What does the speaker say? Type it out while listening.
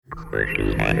Yeah,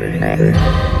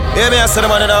 me I said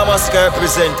the man in a mask I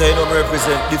represent. You know me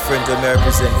represent different when me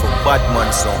represent for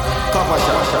Batman song.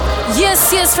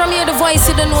 Yes, from here the voice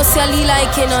you don't know see a Lee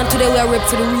like it. And today we are rep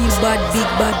for the real bad, big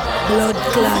bad, blood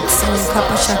clot sound,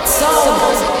 copper shot.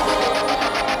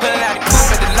 Pulling out the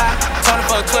coupe at the lot, Tony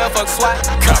for a 12 fuck SWAT.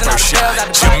 Copper shot,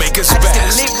 Jamaica's best. I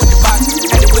just hit a lick with the box,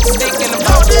 had to put the stick in the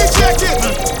box.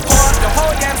 Pour up the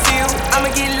whole damn field,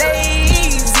 I'ma get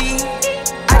lazy.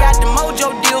 I got the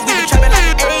mojo deals, we been trapping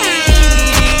like 80.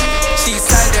 She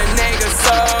said the nigga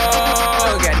so,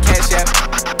 got the cash app.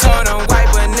 Told him wipe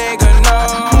a nigga no.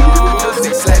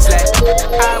 Slash.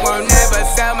 I won't never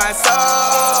sell my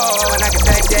soul, and I can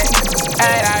take that.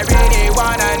 And I really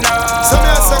wanna know. So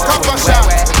me I say copper shot.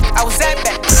 I was at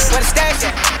back, where the stash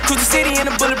at? Cruise the city in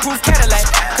a bulletproof Cadillac.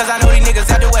 Cause I know these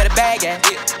niggas out there where the bag at.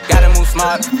 Gotta move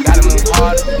smart, gotta move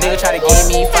harder. Nigga try to give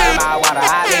me 5 mile water.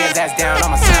 I lay his ass down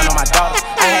on my son, on my daughter.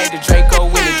 I had the Draco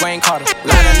with the Dwayne Carter.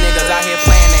 Lot of niggas out here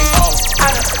playing they ball. I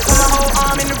done put my whole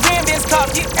arm in the rim, bitch cop.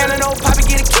 And I know Poppy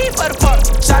get a key for the bottle.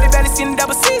 Shawty barely seen the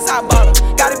double C's, I bought her.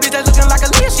 Got a bitch that looking like a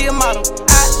Leah, she a model.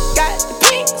 I got the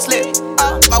pink slip,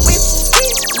 my whip ski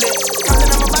slip. Counting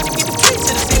on my body, get the key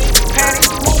to the city. Panic.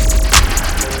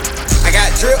 I got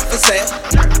drip for sale.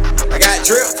 I got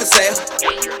drip for sale.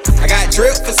 I got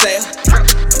drip for sale.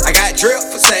 I got drip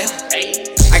for sale.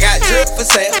 I got drip for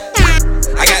sale.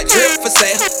 I got drip for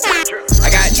sale. I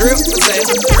got drip for sale.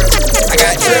 I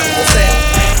got drip for sale.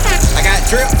 I got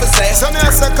drip for sale. So me I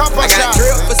say copper shot. I got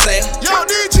drip for sale. Yo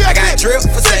DJ, I got drip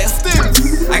for sale.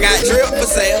 I got drip for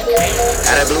sale.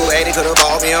 Got a blue 80, could've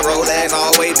bought me a Rolex.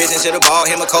 Always bitchin' should've bought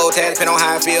him a cold tag. Depend on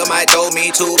how I feel, might throw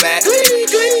me too back.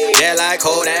 Yeah, like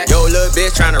Kodak. Yo, little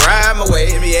bitch tryna ride my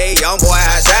way. NBA young boy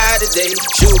outside today.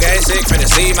 Shoe game sick, finna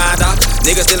see my dog.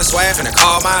 Niggas still a swag, finna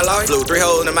call my lawyer. Flew 3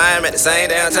 holes in the mind at the same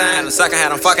damn time. The sucker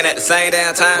had them fucking at the same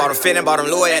damn time. Bought him fitting, bought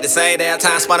him Louis at the same damn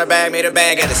time. Spun a bag, made a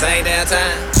bag at the same damn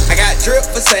time. I got drip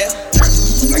for sale.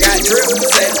 I got drip for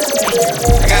sale.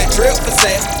 I got drip for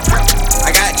sale.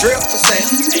 I got drip for sale.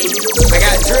 I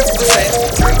got drip for sale.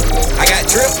 I got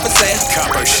drip for sale.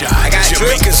 Copper shot, I got drip for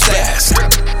Jamaica's sale. best.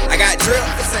 I got drip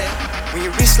for sale. When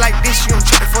you rich like this, you don't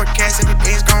check the forecast, every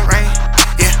day it's gon' rain.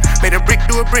 Yeah, made a brick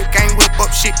do a brick, I ain't whip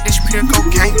up shit, this pure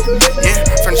cocaine. Yeah,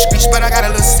 from the streets, but I got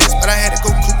a little sense, but I had to go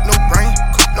coop no brain.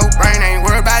 I ain't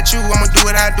worried about you, I'ma do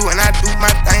what I do, and I do my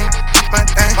thing.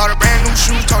 Bought a brand new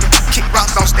shoe, told her, kick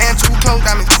rocks, don't stand too close.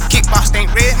 I mean, kickbox ain't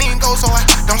red, mean go, so I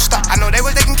don't stop. I know they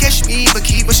can catch me, but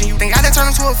keep pushing. You think I done turn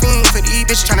into a fiend for these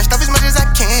bitches? Tryna stuff as much as I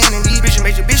can, and these bitches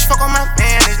make your bitch fuck on my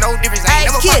man. There's no difference, I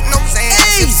ain't never fuck no Zan.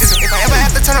 If I ever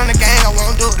have to turn on the gang, I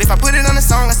won't do it. If I put it on the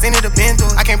song, I send it to Ben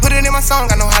through it. I can't put it in my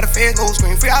song, I know how the fed goes.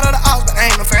 Scream free out of the house, but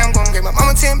I ain't no fan. I'm gon' get my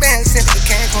mama 10 bands, sent it to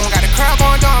Cancun. Got a crowd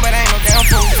going down, but I ain't no damn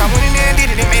fool. If I went in there and did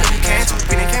it, it made it can too.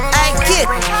 When it came around, I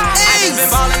just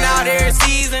been ballin' out every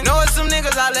season. Know it's some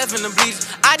niggas I left in the bleachers.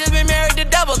 I just been married to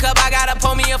double cup. I gotta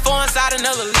pour me a 4 inside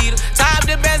another liter. Tie up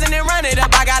the bands and then run it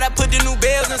up. I gotta put the new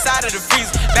bells inside of the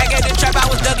freezer. Back at the trap, I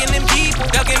was ducking them people,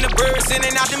 ducking the birds,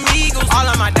 sending out the Eagles. All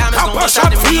of my diamonds gon' bust out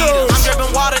the meters. I'm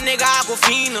drippin' water, nigga,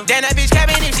 Aquafina. Damn, that bitch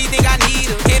cabin if she think I need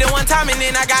her. Hit her one time and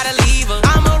then I gotta leave her.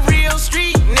 I'm a real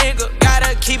street nigga.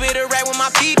 Gotta keep it a rap with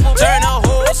my people. Turn a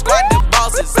whole squad to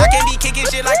bosses. I can't be kicking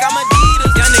shit like I'm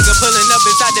Adidas. Young nigga pulling up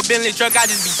inside the Bentley truck. I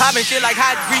just be popping shit like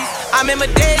hot grease. I'm in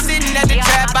my day sitting at the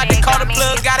trap. About to call the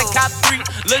plug, got a cop 3.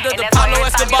 Look at the Pablo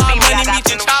Escobar, money meet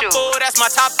your Chapo. That's my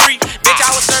top 3. Bitch,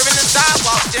 I was serving the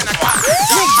sidewalk. Then I got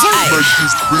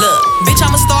Look, bitch,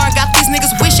 I'm a star, got these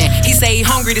niggas wishing. He say he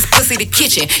hungry, this pussy the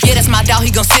kitchen. Yeah, that's my dog,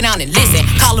 he gon' sit down and listen.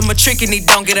 Call him a trick and he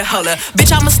don't get a holler. Bitch,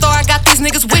 I'm a star, got these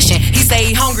niggas wishing. He say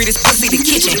he hungry, this pussy the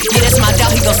kitchen. Yeah, that's my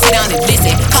dog, he gon' sit down and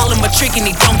listen. Call him a trick and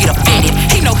he don't get offended.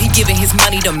 He know he giving his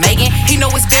money to Megan. He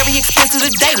know it's very expensive to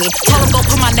date me. Told him go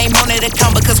put my name on that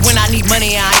account because when I need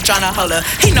money, I ain't tryna holler.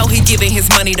 He know he giving his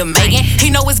money to Megan. He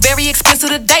know it's very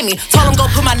expensive to date me. Told him go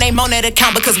put my name on that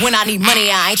account because when I need money,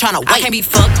 I ain't tryna wait. I can't be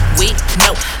fucked with,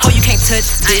 no. Oh, you can't touch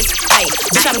this, ayy.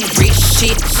 Bitch, I do rich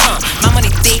shit, My money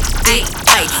thick,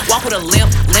 ayy. Walk with a limp,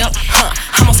 huh.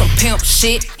 I'm on some pimp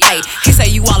shit, ayy. He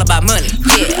say you all about money,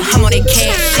 yeah. I'm on that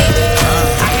cash shit.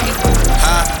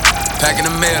 Packing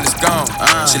the mail, it's gone.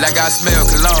 She like I smell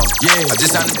cologne. Yeah, I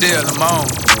just signed the deal, I'm on.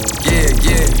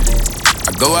 Yeah.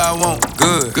 I go where I want,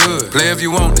 good. Play if you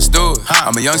want, let's do it.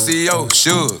 I'm a young CEO,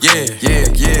 sure. Yeah.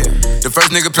 The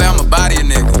first nigga play, I'ma body a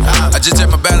nigga. I just check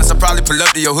my balance, I probably pull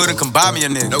up to your hood and come buy me a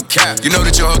nigga. No cap. You know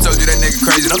that your hoe told you that nigga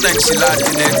crazy, Don't think that she lied to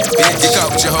you, nigga. Get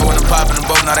caught with your hoe when I'm popping them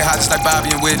both. Now they hot just like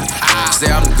Bobby and Whitney.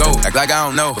 Say I'm the GOAT, act like I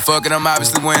don't know. But fuck it, I'm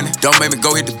obviously winning. Don't make me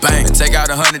go hit the bank and take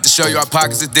out 100 to show you our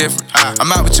pockets is different.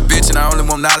 I'm out with your bitch and I only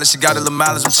want knowledge. She got a little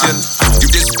mileage, I'm chillin'. You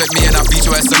disrespect me and I beat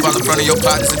your ass up all in front of your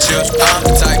partners and children. I'm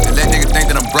the type to let niggas think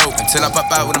that I'm broke until I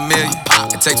pop out with $1 million.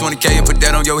 And take 20K and put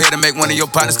that on your head and make one of your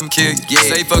partners come kill you. Yeah.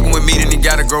 Say fucking with me, then he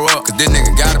gotta grow up, cause this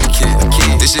nigga gotta be kid.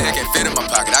 This shit can't fit in my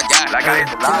pocket, I got it. Like I hit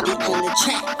the lottery.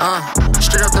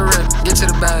 Straight up the rip, get to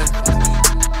the bag.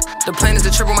 The plan is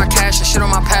to triple my cash and shit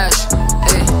on my passion.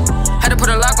 Hey, had to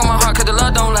put a lock on my heart cause the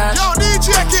love don't last. Yo,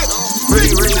 DJ Kid.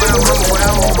 Really rich, but I'm humble when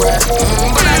I won't brag.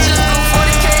 But I just blew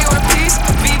 40K on a piece.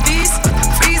 VVs,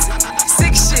 freezing,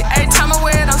 sick shit. Every time I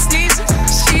wear it, I'm sneezing.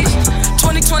 Sheesh.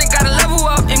 2020 gotta level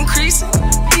up, increasing.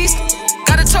 Beast.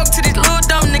 Gotta talk to these little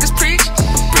dumb niggas, preach. New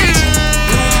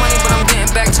money, but I'm getting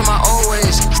back to my old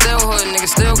ways. Still hood, nigga,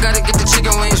 still gotta get the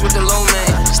chicken wings with the low man.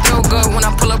 Still good when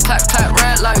I pull up, clap, clap,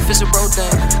 red life, it's a bro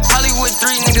thing. Hollywood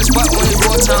 3 niggas, but when it's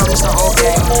wartime, it's the whole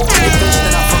game. Any bitch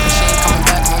that I fuck with, she ain't coming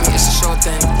back, homie, it's a short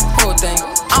thing. Whole thing.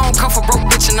 I don't come for broke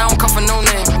bitch and I don't come for no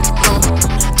name. No.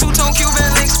 Two-tone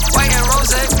Cuban links, white and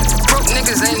rose. Broke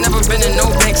niggas ain't never been in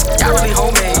no banks. Y'all really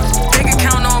homemade. Big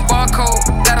account on barcode,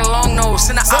 got a long nose.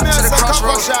 Send her out to the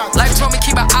crossroads. Life told me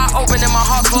keep an eye open and my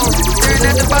heart closed. Staring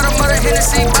at the bottom of the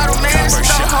Hennessy bottle, man,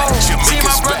 stuck cold. See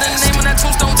my brother name on that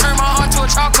tombstone, turn my heart to a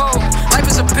charcoal.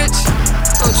 Life is a bitch,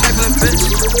 little trifling bitch.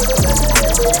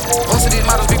 Most of these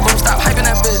models be broke, stop hyping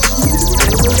that bitch.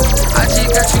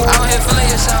 IG got you out here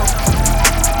feeling yourself.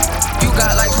 You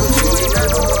got life, but you ain't got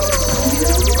no love.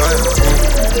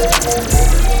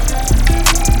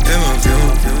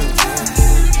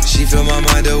 She fill my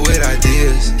mind up with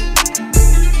ideas.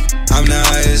 I'm the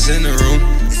highest in the room.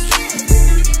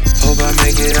 Hope I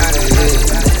make it out of here.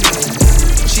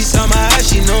 She saw my eyes,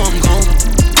 she know I'm gone.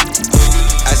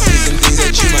 I see some things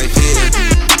that you might fear.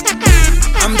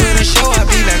 I'm doing a show, I'll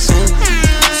be back soon.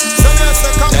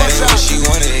 That ain't what she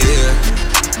wanna hear.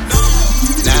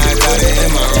 Now I got it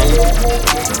in my room.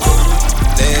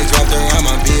 Legs wrapped around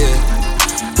my beard.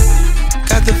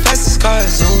 Got the fastest car,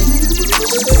 Zoom.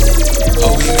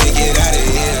 Oh, we make it out of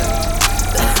here.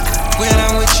 When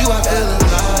I'm with you, I feel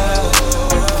alive.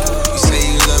 You say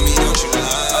you love me, don't you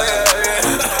lie? Oh, yeah.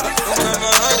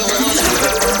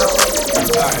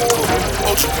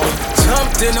 Ultra point.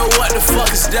 Jumped into what the fuck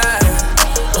is that?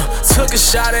 Took a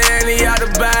shot at Annie out the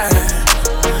bag.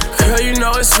 Girl, you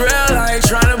know it's real, I ain't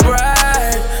tryna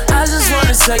brag. I just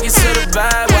wanna take it to the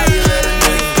bag while you let a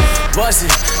nigga bust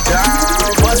it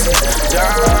down, bust it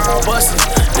down, bust it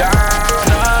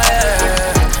down, oh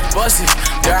yeah. Bust it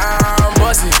down,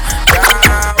 bust it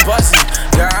down, bust it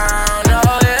down,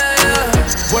 oh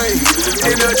yeah. Wait,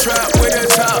 in the trap, with the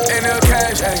top, in the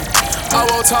cash, ayy. I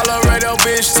won't tolerate a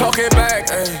bitch talking back,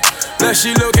 ayy. That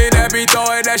she looking at me,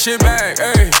 throwing that shit back,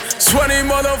 ayy. 20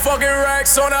 motherfucking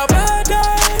racks on a bad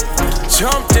day.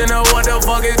 Jumped in a what the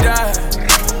fuck is that?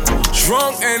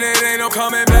 Drunk and it ain't no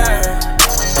coming back.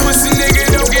 Pussy nigga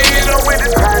don't get hit up with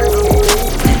the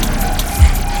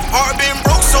Heart been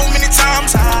broke so many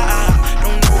times, I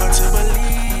don't know what to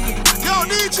believe. Yo,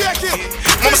 DJ Kid.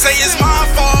 Mama say it's my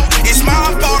fault,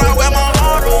 I wear my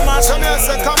heart on my sleeve.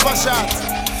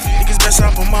 Niggas best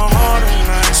I put my heart on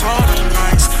nice,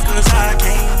 cause I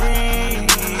can't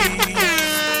breathe.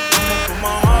 I'ma put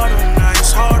my heart on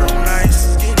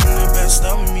nice, getting the best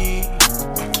of me.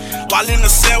 While in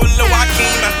the cell with Lil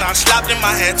Joaquin, after I slapped him,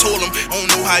 I had told him, I don't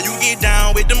know how you get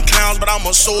down with them clowns, but I'm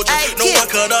a soldier. No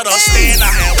one could understand, I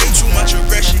had way too much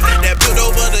aggression that built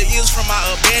over the years from my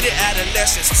abandoned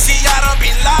adolescence. See, I done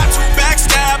been lied to,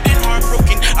 backstabbed and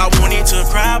heartbroken. I wanted to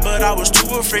cry, but I was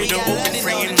too afraid to open.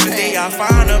 Praying one day I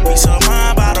find a peace of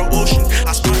mind by the ocean.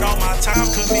 I spent all my time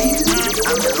committing crimes.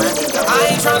 I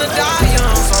ain't tryna die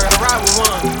young, sorry I ride with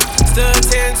one. Stood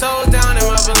 10 toes down in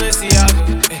my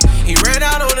Balenciaga. He ran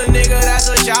out on a nigga, that's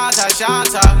a shot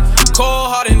top.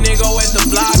 Cold-hearted nigga with the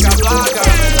block.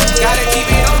 Gotta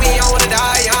keep it on me, I wanna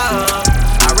die young.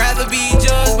 I'd rather be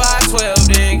judged by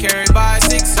 12 than carried by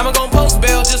 6. I'ma gon' post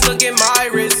bail, just look at my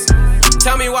wrist.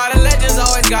 Tell me why the legends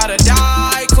always gotta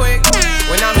die quick.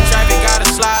 When I'm in traffic,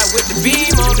 gotta slide with the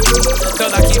beam on me.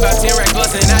 Cause I keep out 10 racks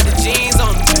bustin' out the jeans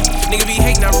on me. Nigga be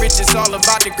hatin', I'm rich, it's all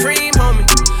about the cream, homie.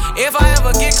 If I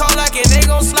ever get caught like it, they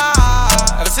gon' slide.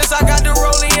 Ever since I got the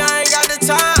rollie, I ain't got the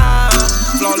time.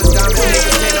 Flawless diamond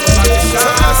niggas can't never like to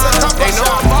shine. They know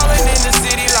I'm ballin' in the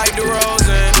city like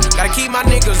DeRozan. Gotta keep my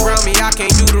niggas around me, I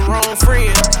can't do the wrong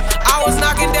friend. I was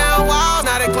knocking down walls,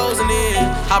 now they closing in.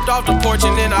 Hopped off the porch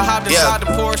and then I hopped inside the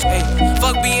Porsche. Ay,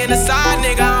 fuck being the side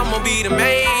nigga, I'ma be the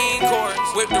main course.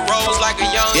 Whip the rolls like a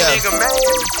young nigga, man.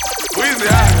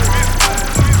 Weezy.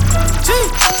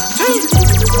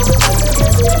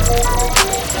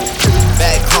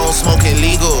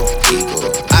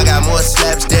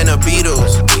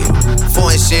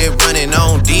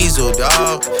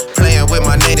 dawg. Playing with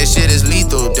my name, that shit is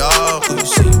lethal, dawg.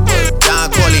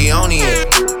 Don Corleone.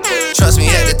 Trust me,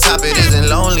 at the top it isn't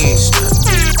lonely.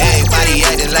 Everybody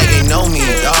acting like they know me,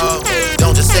 dawg.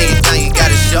 Don't just say it now, you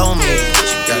gotta show me.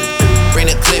 Bring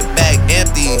the clip back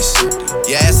empties.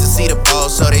 You asked to see the ball,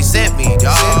 so they sent me,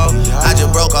 dawg. I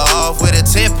just broke her off with a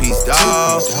 10-piece,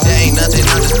 dawg. There ain't nothing,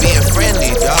 I'm just being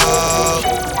friendly, dawg.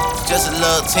 Just a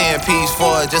little 10-piece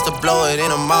for it, just to blow it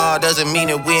in a mall. Doesn't mean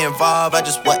that we involved. I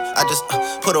just put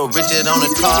a Richard on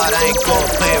the card. I ain't going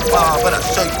playing ball, but I'll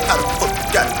show you how to put.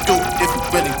 Gotta do it if you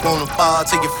really wanna fall.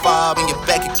 Till you fall and your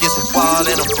back against the wall.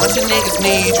 And a bunch of niggas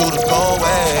need you to go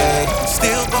away.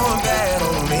 Still going bad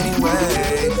on them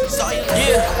anyway.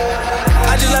 Yeah,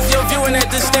 I just left your viewing at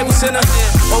the Staples Center.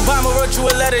 Obama wrote you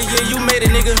a letter, yeah, you made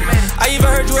it, nigga. I even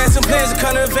heard you had some plans to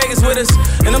come to Vegas with us.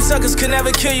 And them suckers could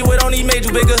never kill you, it only made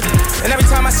you bigger. And every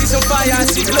time I see some fire, I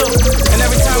see blue. And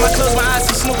every time I close my eyes,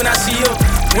 see Snoop and I see you.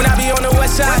 When I be on the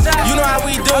west side, you know how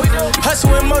we do.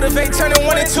 Hustle and motivate, turning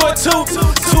 1 into a 2.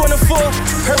 2 and a 4.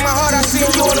 Hurt my heart, I see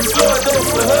you on the floor. Do it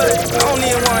for the hood. I don't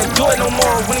even wanna do it no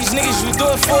more. When these niggas you do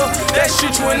it for, that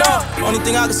shoot you and all. Only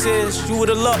thing I can say is you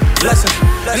would've loved. Blessing.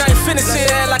 And I ain't finna say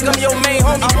that like I'm your main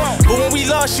homie. But when we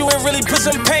lost you, it really put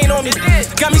some pain on me.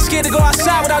 Got me scared to go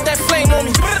outside without that flame on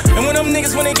me. And when them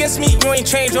niggas went against me, you ain't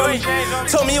changed on me.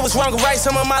 Told me it was wrong to write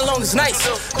some of my longest nights.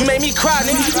 You made me cry,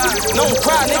 nigga. No one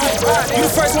cry, nigga. You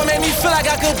the first one made me feel like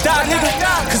I could die, nigga.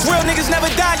 Cause real niggas never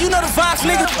die, you know the vibes,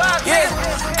 nigga. Yeah.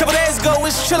 Couple days ago,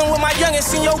 was chillin' with my youngin'.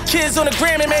 Seen your kids on the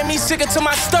gram, it made me sick to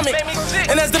my stomach.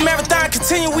 And as the marathon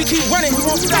continue, we keep running. But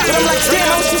I'm like, damn,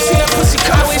 I wish you seen that pussy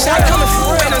come. I wish I come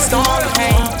for real in a storm.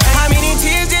 How many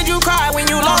tears did you cry when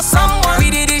you lost someone? We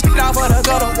did this shit off of the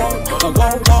gutter,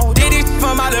 whoa. Did this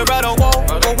for my little brother, whoa.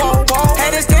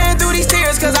 Had to stand through these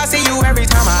tears, cause I see you every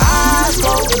time my eyes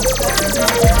close.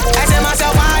 Asking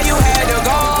myself why you had to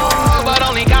go, but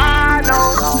only God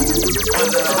knows.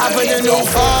 I put the new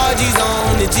 4Gs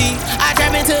on the G. I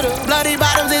trap into the bloody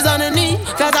bottoms is underneath,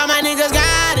 cause all my niggas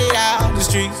got it out the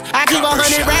streets. I keep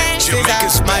 100 racks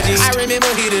inside my jeans. I remember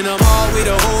hitting them all with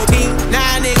the whole team.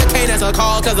 Now a nigga can't answer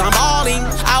calls cause I'm balling.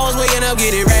 I was waking up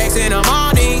getting racks in the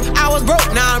morning. I was broke,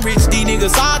 now I'm rich, these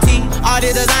niggas salty. All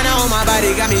the designer on my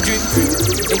body got me drip.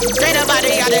 Straight up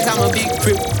body, I think I'm a big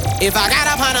trip. If I got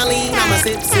up on a lean, I'ma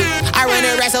sip. I run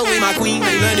a wrestle with my queen,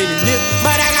 ain't London and nip.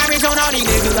 But I got rich on all these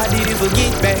niggas, I didn't forget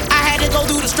back. I had to go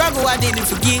through the struggle, I didn't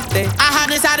forget that. I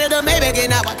hopped inside of the Maybach and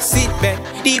now I can sit back.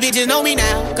 These bitches know me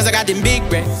now, cause I got them big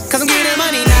racks. Cause I'm getting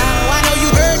money now, I know you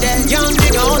heard that. Young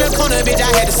nigga on the corner, bitch,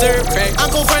 I had to serve back.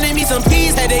 Uncle fronted me some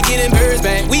peas, had to get them birds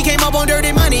back. We came up on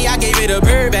dirty money, I gave it a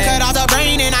bird back. Cut off the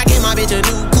brain and I gave my bitch a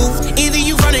new coupe. Either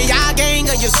you frontin' y'all gang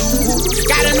or you suit.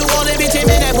 Got a new older bitch and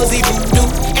man, that pussy voodoo.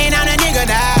 Ain't on a nigga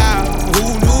now,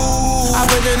 who knew? I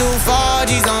put the new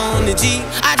 4Gs on the G.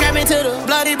 I trap into the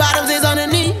bloody bottoms is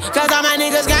underneath, cause all my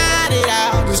niggas got it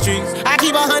out the streets. I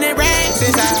keep 100 racks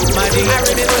inside my jeans. I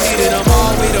remember hitting them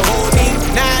all with the whole team.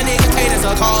 Now niggas can't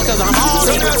answer calls cause I'm all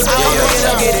in. I was waking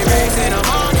up getting racks in the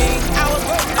morning.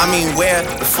 I mean, where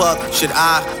the fuck should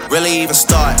I really even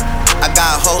start? I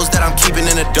got hoes that I'm keeping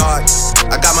in the dark.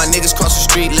 I got my niggas cross the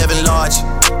street living large.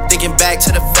 Thinking back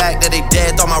to the fact that they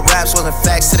dead, thought my raps wasn't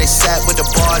facts till they sat with the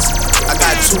bars. I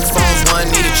got 2 phones, one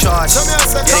need a charge.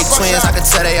 Yeah, they twins, I can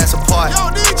tell they ass apart.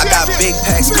 I got big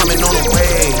packs coming on the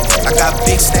way. I got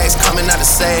big stacks coming out to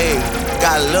save.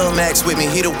 Got Lil Max with me,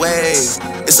 he the wave.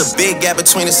 It's a big gap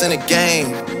between us in the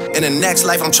game. In the next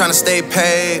life, I'm trying to stay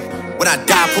paid. When I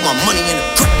die, put my money in the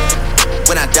grave.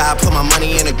 When I die, put my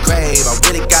money in the grave. I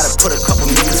really gotta put a couple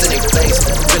niggas in their place.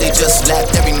 Really just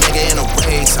slapped every nigga in a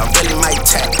race. I really might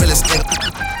tap realest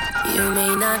nigga. You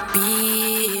may not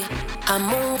be a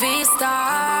movie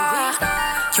star.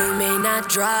 You may not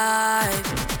drive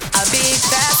a big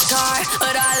fast car,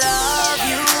 but I love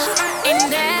you in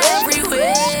every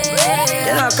way.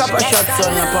 You know, a couple shots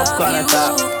on your popcorn and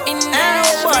talk.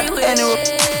 Anyway,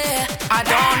 I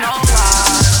don't know why.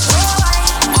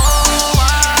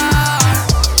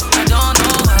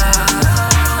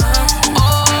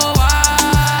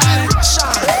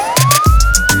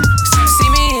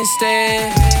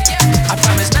 I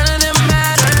promise none of them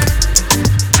matter.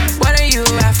 What are you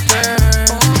after?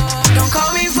 Don't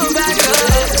call me for backup.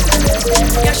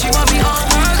 Yeah, she want me on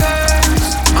my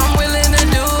curves. I'm willing to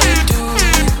do it.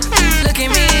 Look at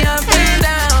me up and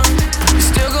down.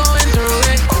 You're still going through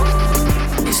it.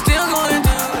 You're still going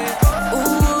through it.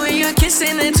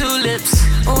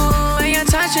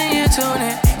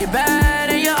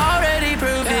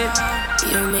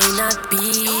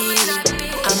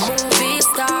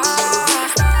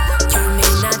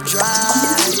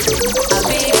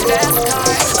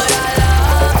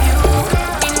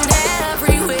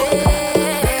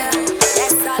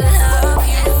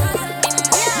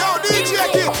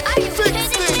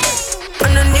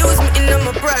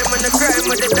 prime when I crime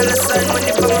with the dollar sign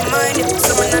money for my mind. Yeah.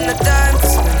 Someone on the time for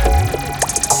spend.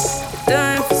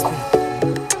 Time for spend.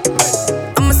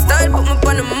 I'm a style, put me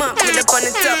on the map, with up on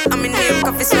the top. I'm in name,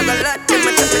 coffee swag a lot. Them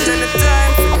a tapping on the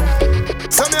time for them.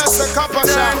 Some of us a copper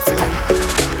shop.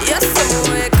 Yes, I'ma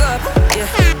wake up. Yeah,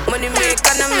 money make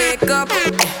and I make up.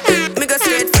 Yeah. Me go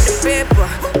straight for the paper.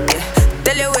 Yeah,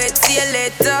 tell you wait, see you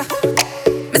later.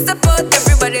 Mr. Pot,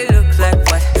 everybody look like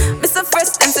what? Mr.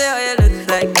 Fresh, them say how you look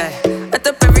like that. I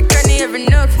top every cranny, every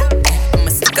nook. I'm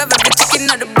a stick of every chicken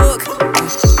out the book.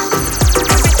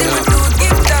 Everything we do,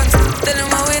 give thanks. Tell them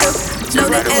how we do. Slow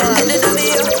the L to the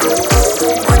W.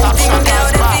 One thing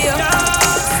down the video.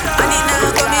 I need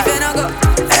now, come if you no go.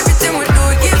 Everything we do,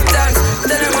 give thanks.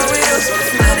 Tell them how we do.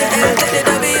 Slow the L to the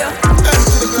W.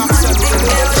 One thing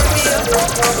down the video.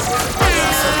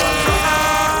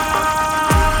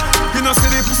 You know, see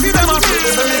the pussy them up.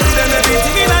 So me give them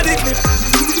everything in a the clip.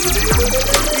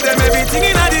 Give them everything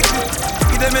in a the clip.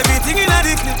 Give them everything in a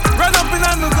the clip. Run up in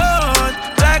on the gun,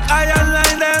 like iron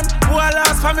line them. Who are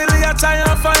lost family, I try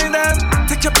and find them.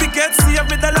 Take your picket, see if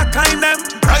me the lock kind them.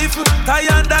 Rifle, tie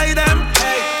and die them.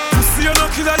 Hey, pussy you no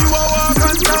killer, you a walk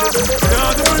and talk. You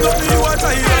don't do nothing, you a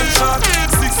tie and shot.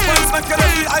 6 months make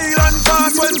every island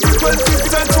pass. 2020,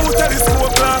 even two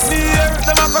telescope glass. Me here,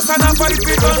 them a cuss and a fight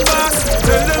with gun glass.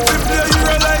 Tell them to play, you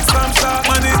realize some shot.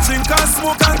 Man, they drink and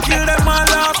smoke and kill them and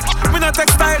laugh. Me not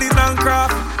textile it and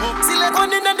craft. See like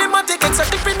one in the matic, extra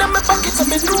dip in my pocket. So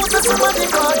me know that somebody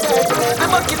got it. Me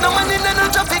bucket no money in the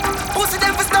traffic. Pussy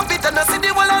them for stop it and I see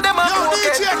the wall of them a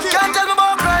broken. Can't tell me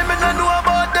about crime and I know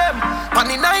about them. On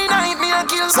the 9-9 me a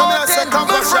kill about them.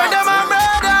 Good friend of my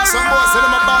brother. Some boys say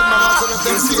them a bad man out of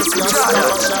them serious.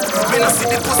 Me no see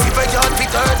the pussy where you hard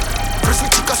fit hurt.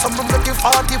 Prison chica some me make you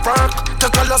 40 work.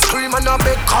 The girl a scream and I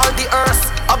make call the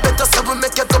earth. I better say we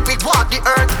make you to big walk the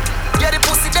earth. Yeah, the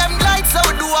pussy them lights so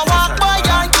we do a walk by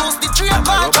and use the tree and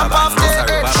call top off the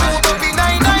head. Shoot up in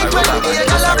 9-9 20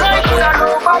 girl a ride with a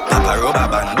robot. Papa rubber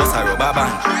band, boss a rubber band.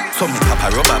 So me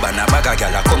papa rubber band, a bag a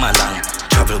girl a come along.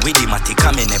 Travel with the matic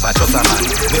and me never trust a man.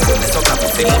 Me go me suck a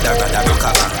pussy, mother rather rock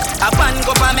a band. A pan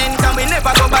government and we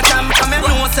never go bottom. And me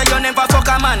know say you never fuck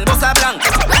a man, boss a blank.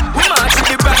 We march with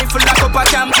the rifle like up a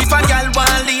camp. If a girl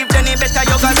want leave, then it better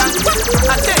you go long.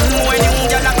 I tell you when you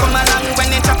girl a come along.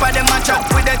 When they chop a them a chop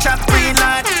with the chop green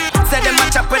light. Say them a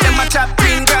chop with them a chop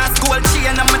green grass. Gold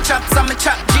chain and my chop, some me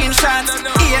chop jean shots.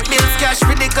 8 bills cash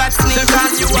with the God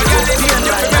sneakers. You a girl it,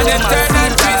 you a girl turn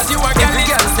and twist. You a girl it,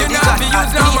 you not be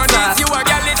use no money. You a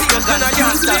girl it, you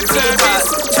can't slip service.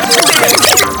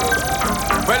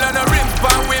 Well, on a rim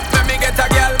pan whip, let me get a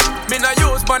girl. Me no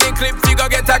use money clip, figure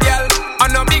get a girl.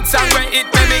 On a big song where it,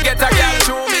 let me get a girl.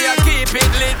 Show me a keep it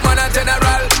lit, man a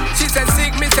general. She said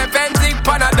sick, me say Fenzik,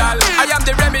 Panadol. I am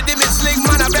the remedy, me slick,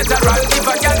 man a better roll. If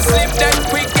a girl slip, then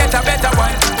quick get a better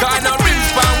one. Cause no rim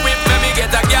pan whip, let me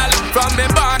get a girl. From me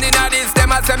born in a this,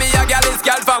 them a say me a girl is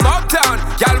girl from uptown.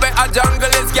 Girl where a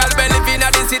jungle is, girl where live in a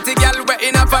the city. Girl where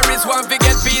in a forest, one fi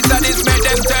get piece of this, make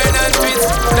them turn and twist.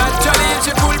 Naturally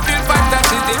she fulfill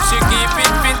fantasies. If she keep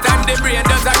it fit and the brain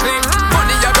does a click.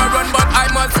 Money you go run but I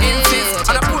must insist.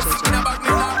 And a pussy in a back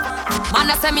me man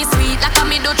a say me sweet, like a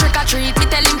me do trick or treat. Me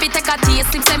tell him fi take a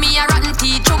taste, him say me a rotten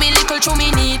teeth. Chew me little, chew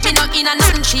me neat. Me not in a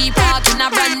nothing cheap. Walk in a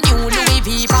brand new Louis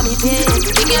V for me pay.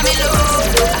 Thing ya me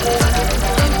love,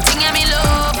 them thing ya me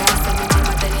love.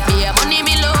 Yeah, money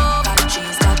me love.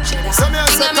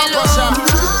 Thing ya me love.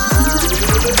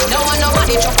 No one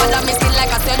nobody chop under me skin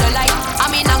like a cellulite. I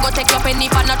mean I go take your penny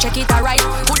for not check it alright.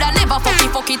 Coulda never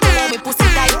fuck it to hold me pussy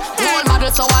tight. Role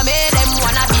model so I made them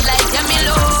wanna be like yeah me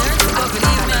love.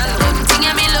 Them thing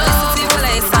ya me love. See what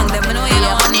I sang them know you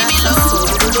know money me love.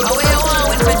 How you want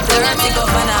with me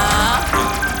governor?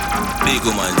 Big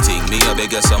woman thing, me a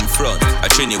beg you some front. I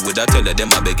train you with a tell you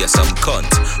them I beg you some cunt.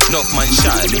 Enough man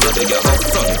shy, me a beg you up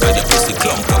front. Cause your pussy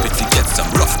clump up if you get some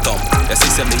rough thump. The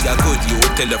sister me a good, you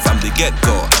tell her from the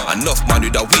get-go. Enough man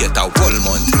with a wait a whole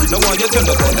month. Now why you tell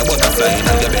her about the butterfly in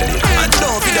your belly? And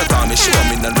don't feel the time me show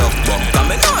me no love bump. Cause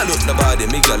me nah look nobody,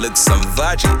 me go look some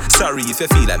virgin. Sorry if you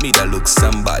feel like me that look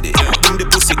somebody. Bring the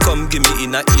pussy come give me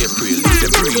in a April. If you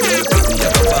breathe and you pick me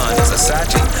up a band as a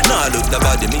sergeant. Nah look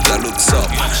nobody, me go look some.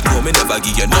 No me never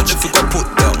give you nothing to go put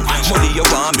down. Money you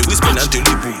want me, we spend until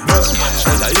you boom.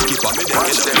 When I keep on me, then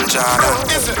get them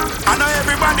charge. Listen, I know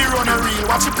everybody run a reel.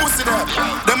 Watch your pussy there.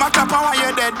 Them a clap and when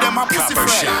you're dead, them a pussy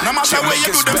friend. No matter where you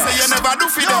do, them say you never do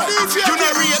for them. You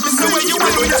know real, this the way you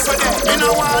will do yesterday. Me no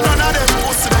want none of them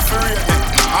pussy there for real.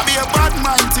 I be a bad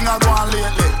mind thing I go on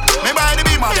lately. Me by the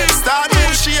beam of them start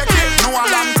move shake it. No a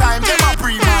long time, them a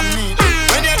pre-man need.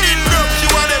 When you did broke, you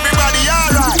and everybody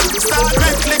alright. Start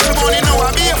make little money, now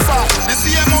I be a fat. The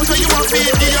same amount you want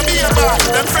feed, give you be a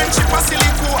bad.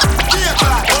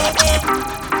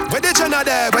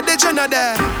 Jenna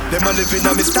there? Them a living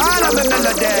on me style and me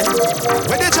melody.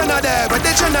 Where the Jenna there? Where the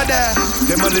Jenna there?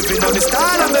 Them a living on me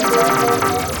style and me.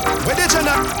 Where the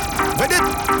Jenna? Where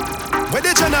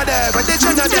the Jenna there? Where the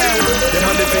Jenna there? Them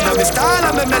a living on me style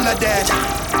and me melody.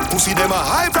 Pussy them a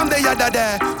high from the yada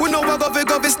there. We know what go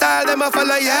style them a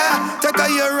follow, yeah. Take a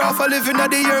year off, a living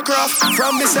at the aircraft.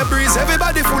 From Mr. Breeze,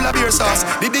 everybody full of beer sauce.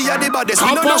 The baddest,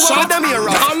 we don't know what them here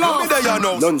off. You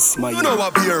know, you know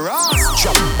what beer ass.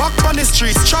 Chop back on the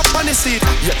streets, chop on the seat.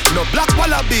 Yeah, no black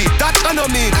wallaby, that I know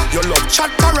me. You love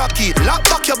chat parakeet, lock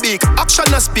back your beak.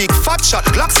 Action a speak, fat shot,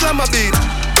 Glock slam a beat.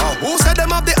 Who said them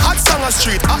have the hot song a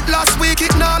street? At last week,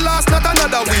 it now last, not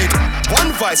another week.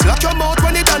 One voice, lock your mouth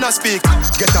when it done a speak.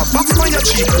 Get a box on your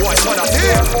cheek, boy, so that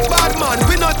hey, bad man,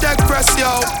 we not take press,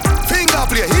 yo. Finger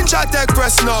play, hinge a take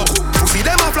press now. Pussy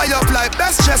them a fly up like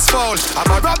best chest fall. I'm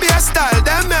a Robbie style,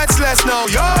 them mates less now,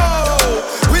 yo.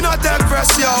 We not take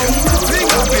press, yo.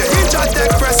 Finger play, hinge a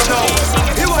take press now.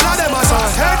 He one of them as a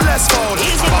headless fall.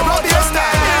 I'm a Robbie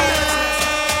style.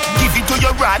 Give it to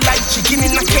your rod like chicken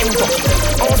in a Kentucky.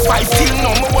 On 5 till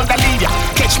no more wonder leader.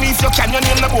 Catch me if you can, your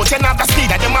name no go 10 after speed.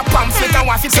 Them a pamphlet and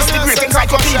want 50 great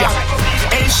encyclopedia.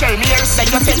 Hey, share me and say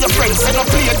you tell your friends. Say no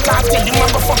play it, can't tell you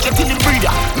mother fuck you till you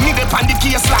breather. Middle pan the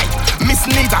case like Miss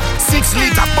Nita, 6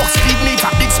 liter, box speed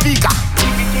meter, big speaker.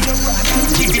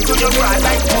 Give it to your rod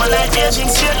like more like aging,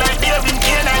 shit like David,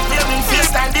 air like David,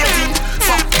 face time dating.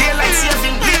 Fuck daylight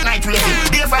saving, late night raving.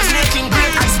 Day vibes making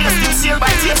great ice spin, sail by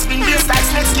tailspin, bass like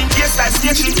snake skin, case like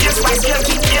sketching, case by scale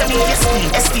king, air me, yes me,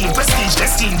 esteem, prestige,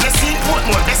 destined, blessing,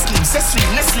 Portmore, best scheme, Cecily,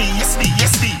 Nestle, yes me,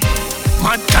 yes me.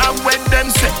 Matter what them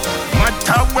say,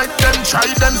 matter what them try,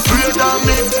 them afraid of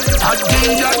me.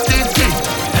 Adi the king,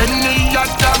 any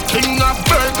other king of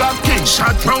Burger King.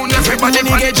 Shot round everybody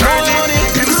on the journey.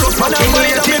 Them so fucking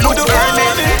late, it look early.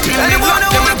 Anyone who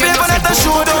wanna play, but let us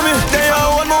show them it. They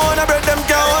all want more, I break them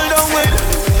can't hold on with.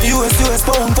 US,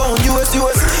 pound, US.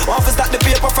 Want to start the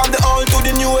paper from the old to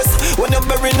the newest. When you're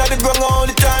buried at the ground all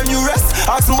the time you rest.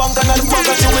 Ask some bank and the bank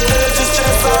and you will tell you just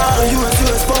stress.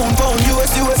 US, pound,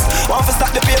 US. Want to start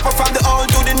the paper from the old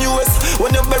to the newest.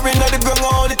 When you're buried at the ground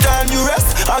all the time you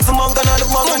rest. Ask some bank and the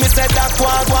bank and me say that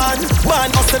one.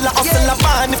 Man, hustle,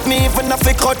 man. If me even a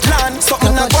fake out land,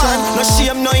 something I want. No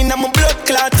shame, no in my blood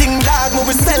clotting dog. Me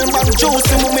we sell back juice,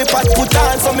 me pot put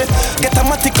on. So me get a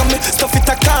matic on me, stuff it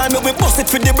a can. Me we bust it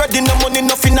for the bread, no money,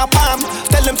 nothing a palm.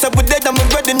 Tell them say we dead, I'm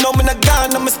ready, no me not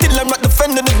gone. I'm still I'm not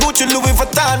defending the Gucci Louis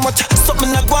Vuitton. Watch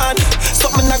something I want.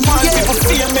 People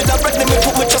feel me, that bread, me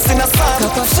put me trust in a song.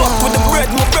 Fuck with the bread,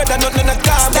 my bread, and nothing I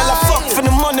calm. Girl, I fuck for the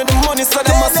money, so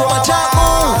them must want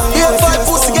more. You fight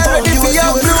pussy, get ready for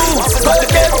your blue. But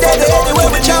them dead, anyway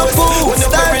we shampoo. It's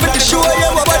time for the show,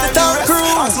 yeah, what about the town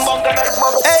crew?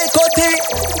 Hey, Cody,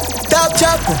 top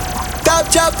chopper.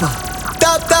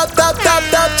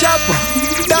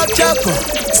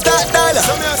 Start dollar,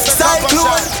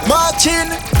 cyclone,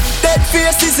 marching. Dead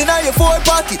faces in your phone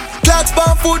pocket. Clocks,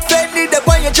 pan, food, Fendi, up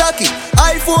on your jockey.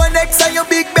 iPhone X and your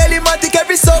big belly matic.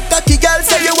 Every sub cocky girl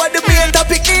say you want the main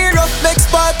topic. Hero, next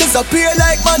parties appear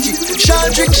like magic.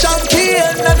 Sean drink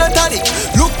champagne and a tonic.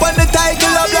 Look on the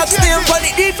title of black stain on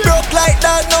it. It broke like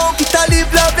that, no, get a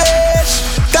live lavish.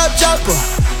 Top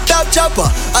chopper,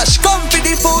 Ash come for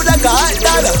the food like a hot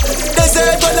dollar.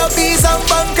 Dessert on a bees and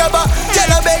bank grabber.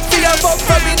 Tell a beg for your fuck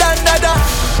from me than dada.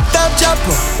 Top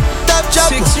chopper.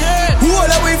 Who all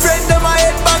our friend them a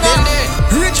head banger.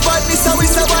 Rich badness and we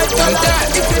survive color.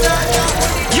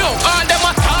 Yo, all them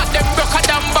a talk, them broke a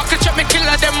damn buckle. Check me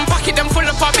killer them, pocket them full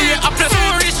of a beer. After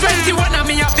stories 21 of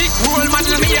me a big role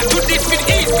model. Me a do this with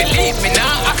ease, believe me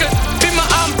now. I could be my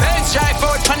arm bench, drive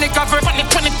out, panic cover. Panic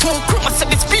 22, crew, I said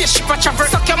this spaceship a travel.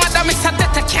 Suck your mother, Mr.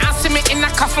 Detta, can't see me in a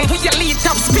coffin. Who you lead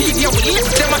top speed, yo,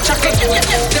 lift them a chuckle.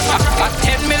 Them a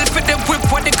 10 mil for the whip,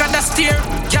 what they gotta steer.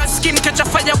 Your skin catch a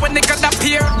fire when they gotta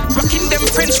appear. Rocking them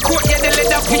French coat, yeah, they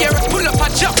leather beer. Pull up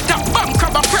a job, top bomb,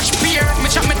 grab a fresh beer.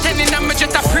 Me chop me 10 in and me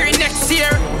jet a free next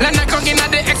year. Land a gun in a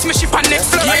the X, me ship a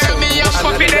next floor. Yeah, me a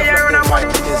puppy there on a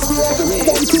money.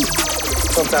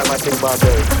 Sometimes I think about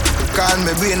girl. Call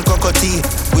me brain cockatoo.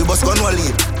 We bust gun wall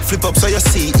lead. Flip up so you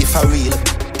see if I real.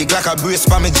 The Glock a brace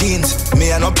for me jeans. Me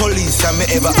a no police and me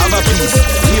ever have a piece.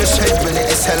 Tear shed when the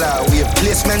SLR. We have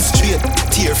placement straight.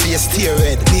 Tear face, tear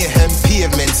red. Mayhem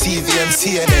pavement. CVM,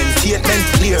 CNN. Statement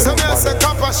clear. So me a say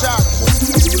copper shot.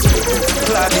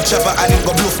 Clad the chopper and it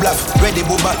go bluff bluff. Ready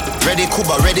Booba, ready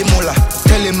Kuba, ready Mula.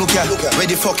 Tell him look ya.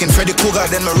 Ready fucking Freddy Cougar.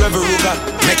 Then my Rebel Ruger.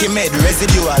 Make him mad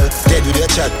residual. Dead with your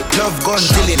chat. Love gun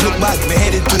till it look back. Me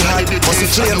headed too hard. Must the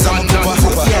flames I'm a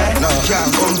Cooper. No, can't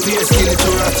compare skill it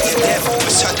to rat.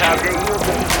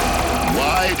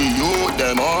 Why the youth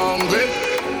them hungry?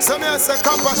 So me say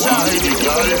copper shot. Why the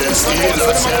girl them steal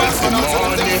herself in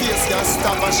money?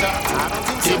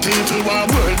 The people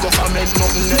want world government,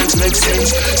 nothing else makes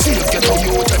sense. Save ghetto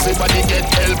youth, everybody get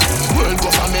help. World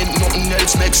government, nothing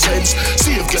else makes sense.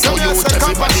 Save ghetto youth,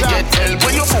 everybody get help.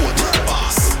 When you vote,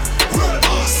 boss,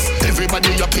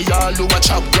 everybody up here all over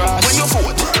chop grass. When you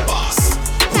vote, boss,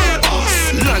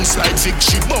 landslide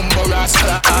victory, bumper ass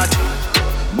clad.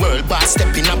 World boss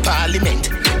step in a parliament.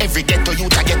 Every ghetto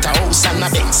youth a get a house and a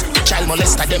Benz. Child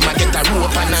molester them a get a rope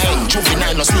and a end.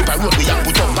 Juvenile no sleep a road we a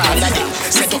put up all of them.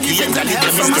 Set up the end and leave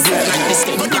them miss the road and miss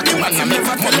them. But the man a make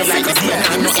money like the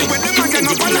DNA and no end.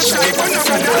 Education they got the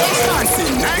food.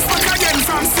 Nice back again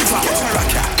from Siva.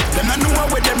 Them not know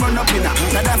where them run up in a.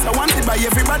 Now dance I wanted by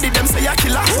everybody, them say a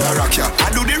killer. I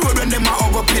do the road when them a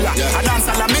hug a pillar. I dance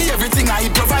all of me, everything I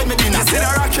eat provide me dinner. Say the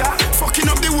rock ya, fucking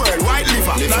up the world, white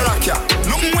liver. The rock ya,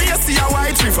 nothing when you see a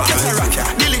white river. The rock ya,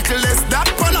 the little less that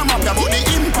Panama, but the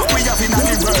impact we have in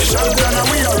the verse. Shotgun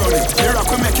and we are running. The rock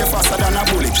will make you faster than a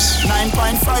bullet.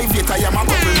 9.5 later, I am a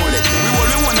couple mullet. We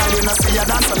only one and you not see a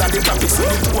dance all of the topics. So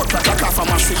the two o'clock like half a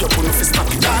man straight up on the fist.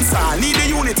 Dance all, need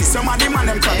the unity. Some of them and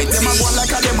them call it. Them a go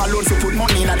like a them alone to put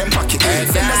money in a them pocket.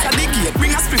 Then let's a dig it,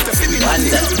 bring a split to fit in a day.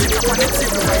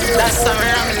 That's some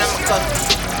ramen on my cup.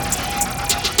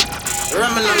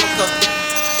 Ramen on my cup.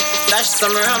 That's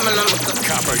some ramen on my cup.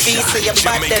 Feel for your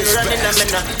bad then running on me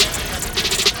now.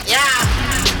 Yeah.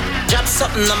 Drop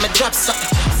something, I'ma drop something.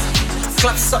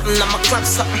 Clap something, I'ma clap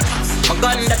something. My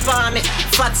gun that for me,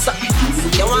 fat something.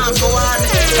 You want for one,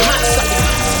 mad something.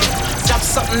 Drop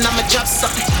something, I'ma drop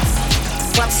something.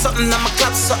 Clap something, I'ma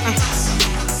clap something.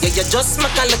 Yeah, you just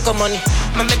make a little money.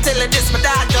 Me tell you this, my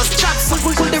dad just drop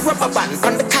something. Pull the rubber band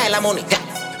from the Kyla money, yeah.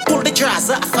 Pull the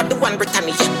drawers off of the one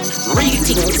Britannia. Real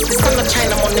things, this kind of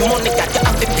China money got you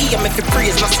have to pay them if you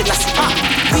praise, no still a spot.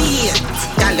 Weird,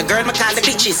 call the girl, me call the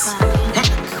bitches.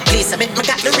 Place a bit, me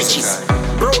got the riches.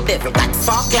 Bro devil, got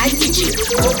fuck like bitches.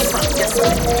 Go the front, yes.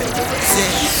 Say,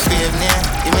 brave name,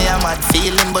 give me a mad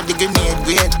feeling, but the grenade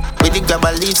great. With the grab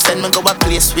a leaf, send me go a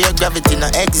place where gravity no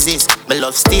exist. Me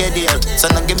love stay there, so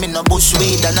no give me no bush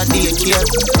weed and no daycare.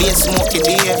 Be a smoky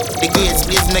day, the grades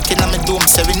blaze making on me dome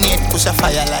serenade. Push a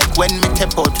fire like when me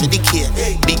tap out with the care.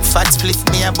 Big fat spliff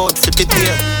me about to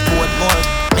prepare. Board more,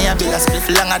 me a bill a spliff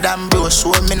longer than bro.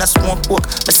 Show me no smoke pork,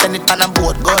 me send it on a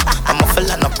board gun. I'm a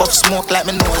fella no puff smoke like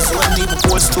me nose one. Need a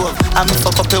cold stove, I'm me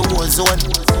fuck up a war zone.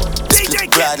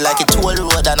 Split broad like a toll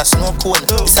road and a snow cone.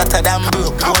 It's hotter than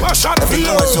broke bone. Every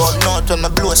nose out north when me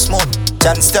blow smoke.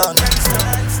 Johnstown.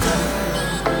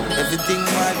 Everything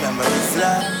mad, remember the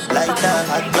fly. Like that,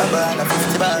 hot rubber and a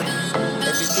 50 bag.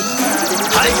 Everything mad.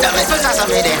 I love it because I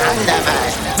made it hand of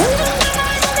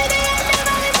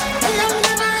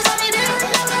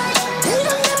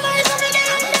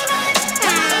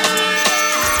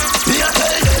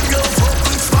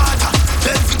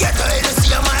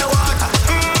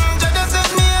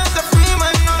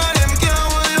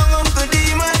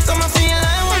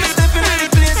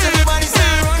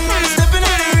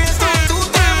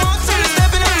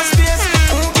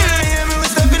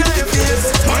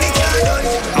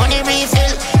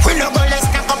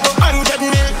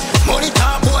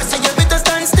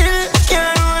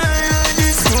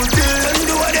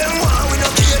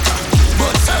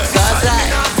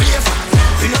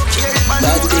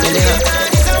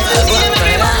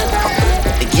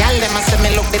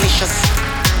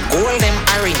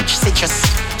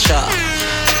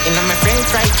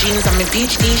jeans and my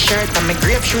beach t-shirt and my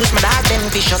grape shoes, my dad them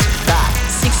vicious. That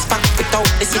 6-pack without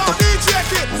the sit-up.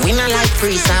 We not like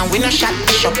freeze and we not shot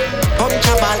bishop. Punch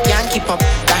a ball can't keep up.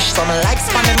 Dash some like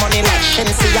spending money like Shen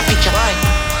see a picture.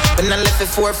 When I left it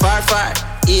far.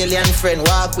 Alien friend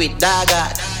walk with dog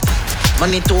art.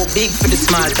 Money too big for the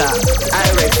small talk. I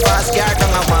read fast car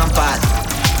down a one part.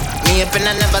 Me up in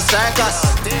a never circus.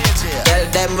 Tell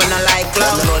them when I like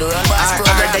clown.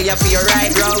 Every day I feel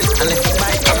right road. And if you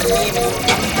might come and leave me.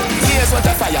 Here's what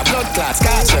a fire, blood clots,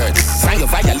 car shirt. When you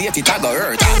violate it, I go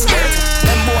hurt.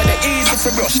 Them boy, they easy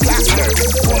for brush, class skirt.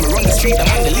 When we run the street, I'm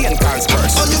on the lane cars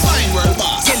first. On the fine world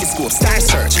boss. Telescope, star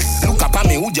search. Look up at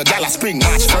me, who your gal a spring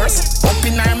match first. Up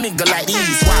in our nigga like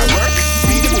these, why work?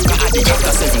 Read the book, I had the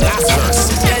chapter 7 last verse.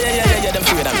 Yeah, them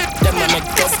afraid of me. Them not make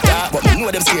tough talk, but me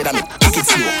know them scared of me. Wicked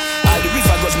slow. All the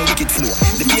river goes me wicked flow.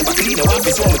 The paper clean, the one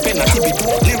piece on me pen, I tip it to.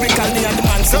 Lyrically and the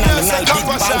man phenomenal. Big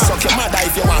bang, suck your mother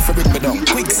if you want to bring me down.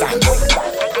 Quicksand.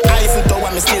 Eiffel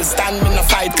Tower, me still stand. Me no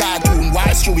fight cartoon,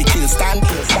 why should we kill stand?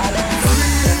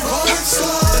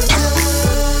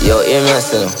 Yo, hear me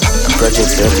myself.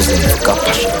 Projects represent the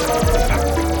copper shot.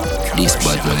 This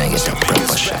bad when I get a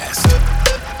proper shot.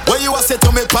 When you a say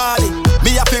to me party,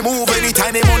 me happy move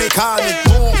anytime the money call me.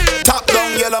 Top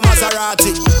down yellow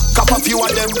Maserati. Cop a few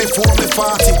of them before me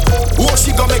 40. Oh,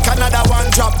 she gon' make another one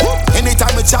drop.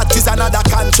 Anytime we chat is another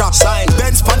contract. Sign.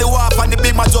 Benz pan the wharf and the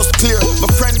beam are just clear. My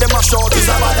friend them a short is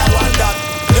another one that.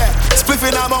 Yeah,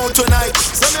 spliffing amount tonight.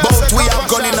 Both we have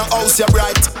gone in the house, you're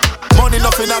bright. Money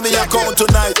nothing on me account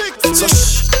tonight. So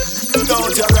shh,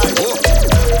 don't you right.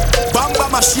 Bam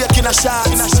bam a shake in a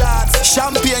shot.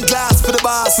 Champagne glass for the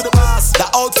boss. The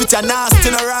outfit a nasty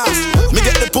in a ass. Me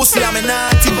get the pussy and me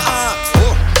not even up.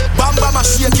 Bam bam a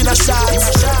shake in a shot.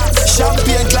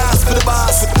 Champagne glass for the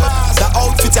boss. The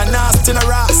outfit a nasty in a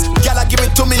ass. Gyal give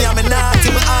it to me and me not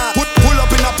even up.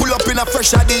 Pull up in a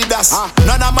fresh Adidas.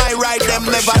 None of my ride them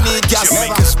never need gas.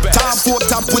 Time put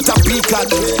a peacock.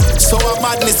 So a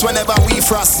madness whenever we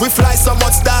frost. We fly so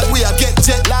much that we a get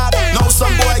jet lag. Now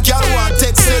some boy girl want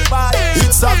text it.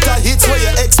 Hits after hits where you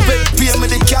expect. Pay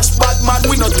me the cash bad man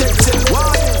we no take it.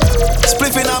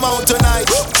 Spliffing amount tonight.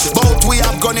 Both we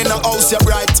have gone in the house, you're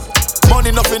right.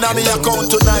 Money nothing on me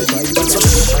account tonight. So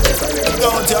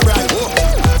don't you right.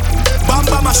 Bam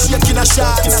bam a shake in a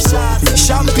shot.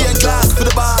 Champagne glass for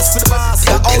the boss.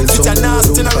 The outfit a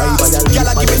nasty in a ass.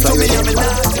 Gyal give it to me and me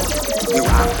nasty.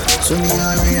 So me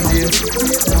a reindeer.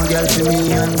 No girl to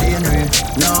me and DNA.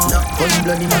 No, cold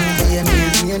bloody man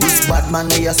DNA. This bad man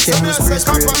we a step with spray.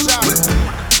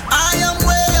 I am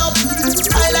way up.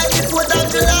 I like it 4th of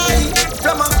July.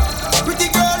 From a pretty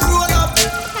girl roll up.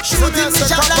 Shooting me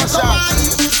shot like a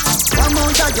mine. One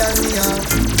mount a girl me on,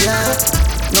 yeah.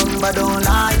 Number don't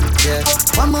lie, yeah.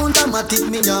 One mount a matic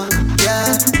me young,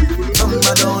 yeah.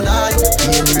 Number don't lie,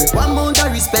 yeah. One mount a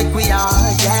respect we are,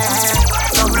 yeah.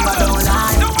 Number don't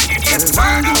lie.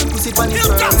 Everyone do pussy on the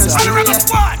first,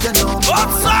 yeah. You know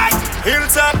outside,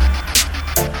 hilltop.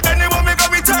 Anyone make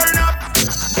up me turn up.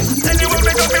 Anyone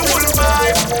make up me whole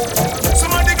vibe.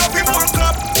 Somebody got me more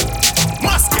cup.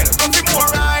 Muscle, got me more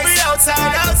right. We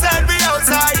outside, we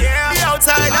outside, yeah. We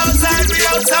outside, we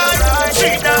outside.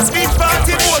 Street dance, beach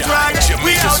party, boat ride.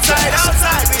 We outside,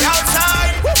 we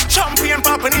outside. Champagne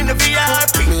popping in the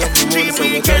VIP. Dream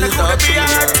weekend, I go to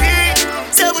BRT.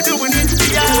 Say we doing it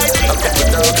VIP.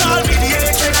 Call me the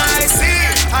HNIC.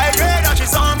 I read that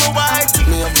she's on my white.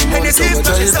 And this is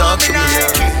that she's on me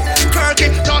Nike. Kirky,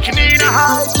 talking in a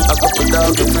house. I got the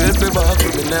dog and flip it back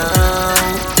for me now.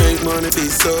 Make money, be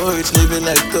so rich, living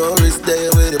like tourists. Day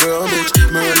away the brown bitch.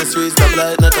 Me on the streets, stop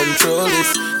like not control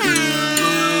this.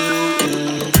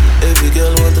 Every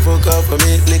girl want to fuck off for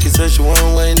me. Lick it so she want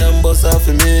wine and bust off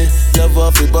for me. Love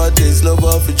off the bodies, love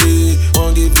off the G.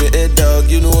 Won't give me head dog,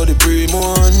 you know the pre. 100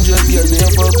 girl me a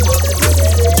fuck.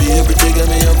 Baby take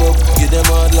me a fuck. Give them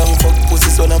hard long fuck pussy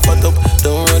so I fat up.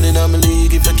 Don't run in on my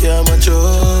league if you can't match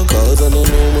up. Cause I don't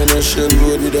know when I shell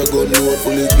road with a gun load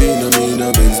fully clean. I'm in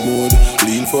a Benz mode.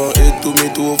 Lean from head to me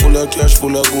toe full of cash,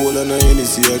 full of gold. And I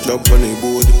Hennessy a drop on the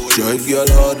board. Drive girl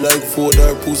hard like Ford,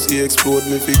 her pussy explode.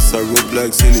 Me fix her up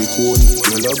like silicone.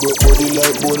 Girl I broke body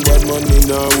like bone. Bad man in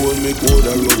her hold me code.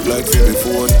 I rock like Femi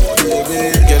phone.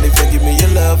 Baby, girl if you give me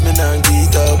your love, me nah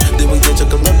geek up. Then we get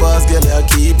check on my boss, girl I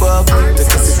keep up. Take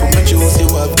a sip from my juice, you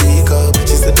have geek up.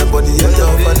 She said the body you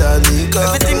love and I leak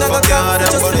up. Everything I got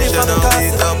just live for the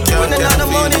cost. When I know the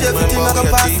money, everything I got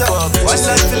pass up. One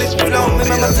life till it's blow, me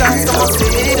mama class, come up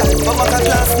feed. Mama got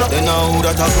class, no. They know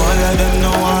that I fall like them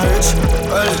no one rich.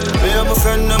 Well, me and my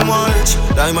friend them one rich.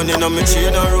 Diamond in on me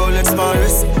chain and Rolex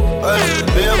Paris. Well,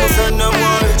 me and my friend them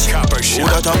one rich. Who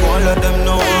that I fall like them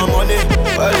no one money.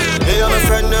 Well, me and my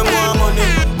friend them one money.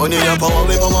 Money and power,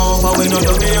 we come on, but we don't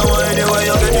do me a wine. Anyway,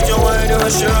 you get it, you wine, you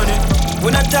share it.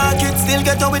 When I talk it, still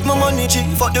get out with my money, G.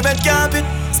 Fuck the red carpet.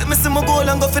 Say me see my goal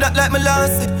and go for that like me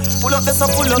lost it. Pull up this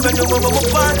and pull up and you over my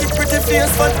pocket. Pretty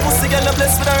face, fat pussy, girl, I'm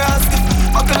blessed with a rascal.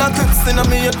 Buckle and crips in a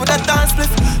me head with a dance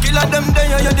split. Kill of them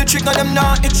there, you the trick of them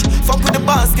not itch. Fuck with the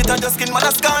basket and just skin man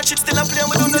a scotch it. Still I play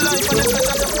with on the life and the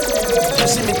treasure.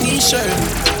 She me t-shirt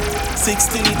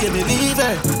 16, give me leave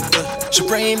her. She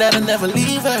praying that I never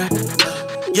leave her.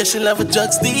 Yeah, she love a drug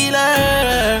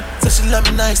dealer. So she love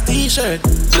a nice t-shirt.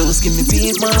 Blue skinny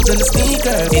jeans, moms and a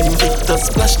sneaker.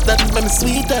 Invictus splash that make me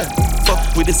sweeter.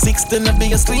 Fuck with the 16, I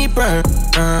be a sleeper.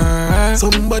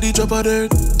 Somebody drop a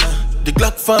dirt. The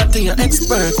Glock 40, an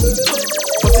expert.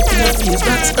 Put it in your face,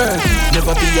 that's earth.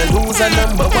 Never be a loser,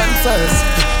 number one first.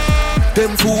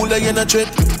 Them fool I in a dread.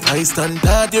 I stand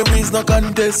hard, there is no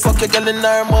contest. Fuck your girl in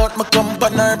her mouth, my kump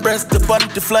on her breast. The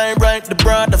panty flying right, the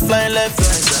bra the flying left.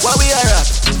 Why we are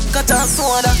at? Got a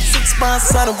soda, 6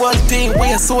 months on the one team, we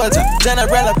a soldier.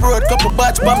 General I brought couple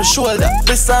batch by my shoulder.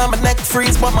 This time my neck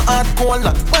freeze, but my heart cold.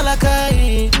 Well I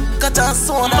got a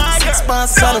soda, 6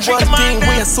 months on the one team,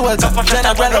 we a soldier.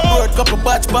 General I brought couple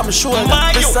batch by my shoulder.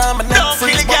 This time my neck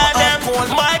freeze, but my heart cold.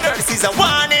 My girl, this is a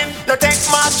warning. No take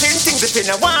my asking things if you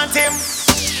don't want him.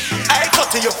 I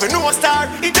cut you for no star.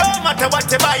 It don't matter what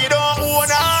you buy, you don't own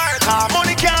her. Cause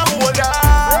money can't hold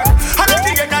her. I don't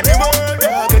think you're not the world.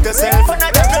 Get yourself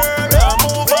another girl,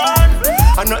 move on.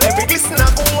 I know every glisten a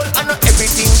gold, I know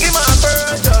everything in my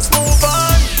bird. Just move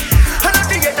on. I don't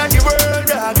think you're not the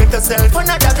world. Get yourself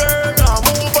another girl,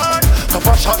 move on.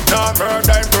 Couple shot now,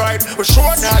 murder and pride. We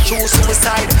sure not choose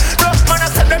suicide. Rough man, I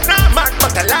said them not mad,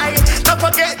 but a lie. Don't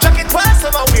forget, jacket twice,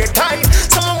 some a weird tie.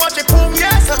 Someone watch it boom,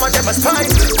 yeah, some of them a spy.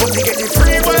 But they get it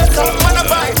free, well, some wanna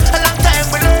buy. A long time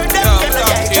we learn them, get a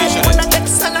guy. When I get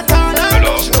son of call, I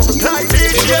don't no reply.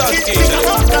 DJ, keep it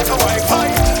up like a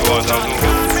Wi-Fi.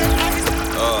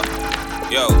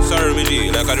 Yo, sorry me G,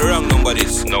 like I the wrong number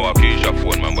this. No, a Keisha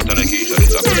phone man, but on a Keisha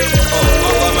this a free.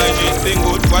 Oh, my G, thing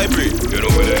good, vibrate. You know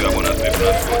whether you wanna slip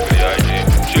not foot for the IG.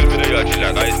 She'll be the yacht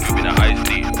like ice cube in a ice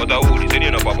tea. But I would,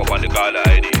 you know pop up on the caller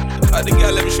ID. The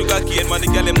girl them sugar cane, man, the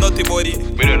girl them nutty body.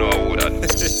 We don't know who that.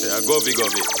 Go big.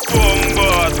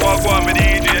 Boss, walk on me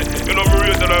DJ. You know me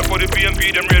rate her for the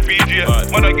PNP, them real PJ.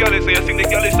 Man, a girl say, I sing the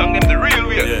girl song, them the real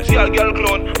way. Yeah. See a girl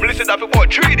clone, me listen that for about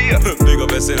 3 days. Big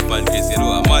up yourself, man, case you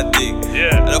know a mad thing.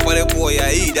 Yeah. And for the boy,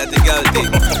 I eat that the girl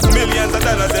thing. Millions of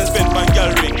dollars they spend on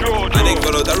girl ring. And they go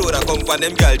out the road and come for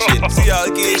them girl shit. See how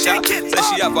Keisha, say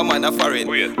she have a man a foreign.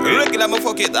 Regular me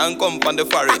fuck it and come from the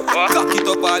foreign. Cock it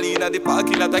up all in at the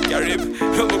parking lot of Carib.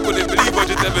 You couldn't believe what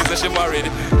you tell me, say she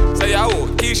married. Say ya who,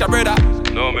 Keisha brother?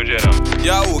 No, me Jenna.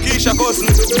 Ya who, Keisha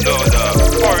cousin? No,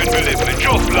 foreign village, me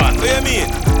just land. What you mean?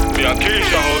 Me and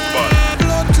Keisha husband.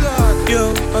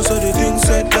 Yo, I saw the thing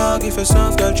said dog. If a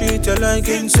soft girl treat you like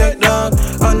insect dog,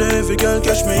 and every girl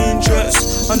catch me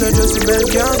interest, and I just the bell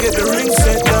can't get the ring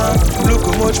set dog. Look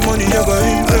how much money you got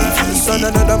invest, and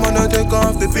another man will take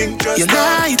off the pink dress. You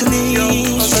lie to me.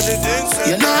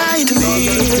 You lie to me.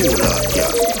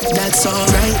 That's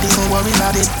alright, don't worry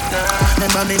about it.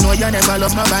 Remember me know you never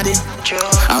love my body.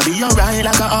 I'll be alright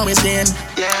like I always been.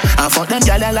 I fuck them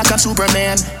gyal like a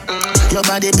Superman. Your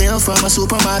body built from a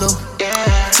supermodel.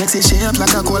 Sexy shape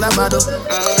like a cola bottle.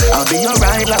 I'll be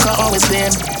alright like I always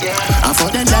been. I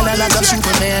fuck them gyal like a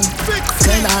Superman.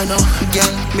 Tell her no.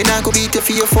 Gang, me not go beat you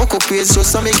for your fuck up ways.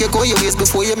 Just to make you go your ways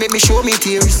before you make me show me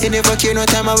tears. You never care no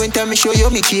time I went time me show you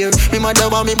me care. Me mother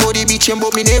want me body bitchin'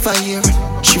 but me never hear.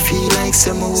 She feel like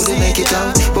someone wouldn't make it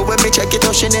out, but when me check it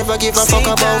out, she never give a fuck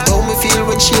about how me feel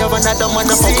when she have another man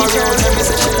to fuck around. Let me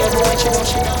say she love me when she know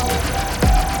she down.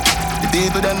 The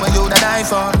people them when you the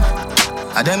iPhone,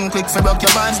 and them quick for broke your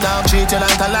bonds down. Treat you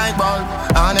like a light bulb,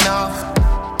 on and off.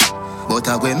 But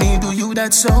when me do you,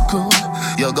 that's so cool.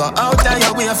 You go out of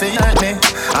your way for hurt me,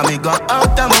 and me go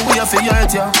out of my way for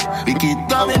hurt you. We keep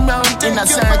going round in a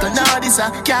circle. Now this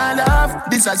a can't love,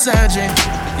 this a surgery.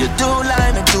 You do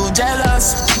lie, me too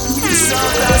jealous. You so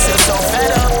close, you're so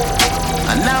fed up.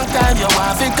 A long time you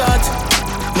want to cut.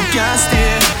 Me can't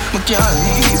stay, me can't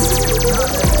leave.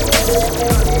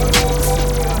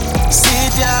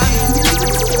 Sit down.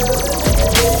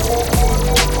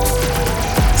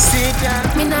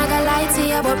 Me not gonna lie to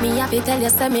you, but me happy tell you,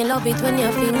 say me love it when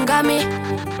you finger me.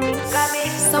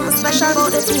 Something special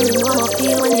about the feeling you wanna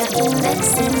feel when you're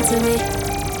indexing to me.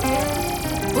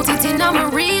 Put it in my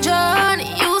region,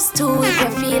 used to if you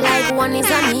feel like one is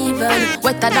uneven.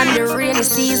 Wetter than the rainy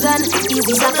season,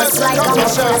 easy like a slide on my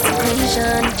first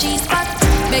equation. G-spot,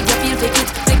 make you feel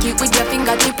take it with your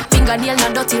fingertip. Fingernail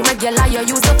not dirty, regular, you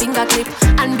use your finger clip.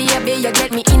 And baby, you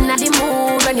get me in the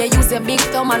mood when you use your big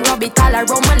thumb and rub it all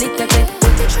around my little bit.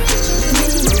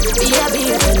 Baby,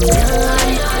 you turn me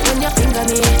on when you finger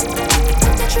me.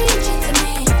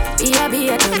 Baby,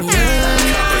 you turn me on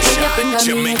when you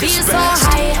finger me. Feel so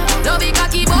high, love it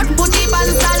cocky but put it on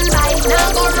standby.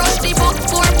 Now go rush the book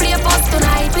for play post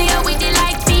tonight. Play with it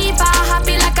like FIFA,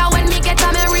 happy like a when me get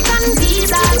American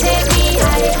visa. Take me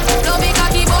high, love it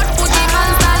cocky but put it on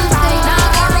standby. Now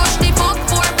go rush the book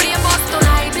for play post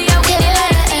tonight. Play with it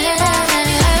like FIFA.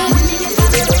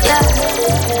 Yeah,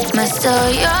 me still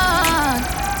young,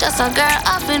 just a girl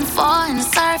I've been falling.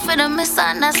 Sorry for the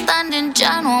misunderstanding,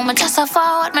 John. Woman, just a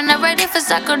forward, man, I'm ready for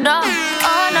second down.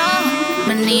 Oh no,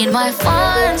 me need my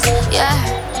funds, yeah.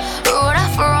 Road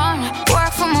off a run,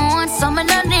 work for my own, so me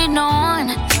don't need no one.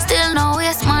 Still no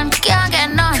waste, man, can't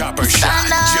get none.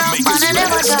 Stand up, man, I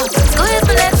never drop. Squeeze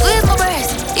my legs, squeeze my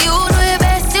breast. You do your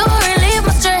best, you relieve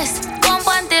my stress. Come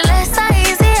on till it's so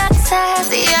easy access,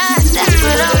 yes. That's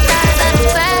without ties and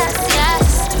fast, yes.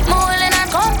 Moving and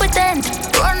competent,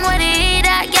 run with the heat,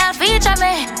 that girl feature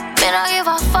me. Me don't give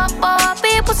a fuck about what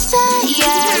people say,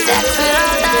 yes. That's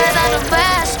without ties and the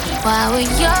best. While we're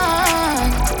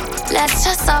young, let's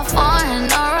just have fun.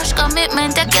 No rush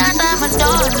commitment, you can't time it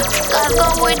done. Gotta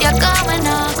go with your coming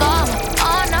or come.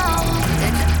 Oh no.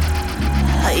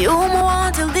 You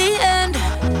want till the end.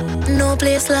 No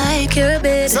place like your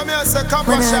bed. When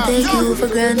I take you for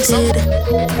granted.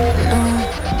 No.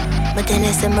 But then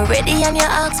I say me ready and you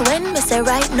ask when. Me say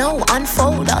right now,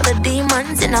 unfold all the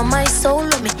demons in my soul.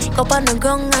 Let me go on the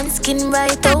ground and skin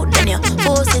right out. Then you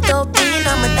force it up in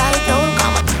on my tight out.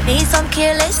 Come on, need some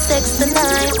careless sex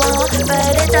tonight. Won't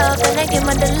ride it up and I give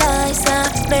me the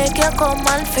license. Make you come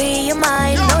and free your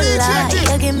mind, no lie.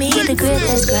 You give me the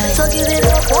greatest cry. So give it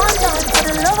up one time for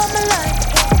the love of my life.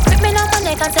 Grip me on my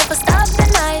neck and say for stop the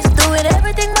night. Do it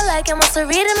everything I like, I must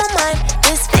read in my mind.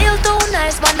 This feel too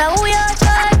nice, wonder who you're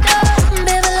trying to.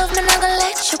 Baby love me, not gonna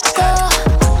let you go.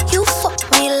 You fuck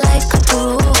me like a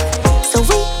pro. So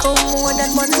we go more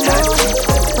than one more.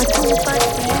 But too bad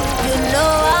for you. You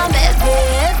know I'm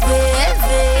heavy,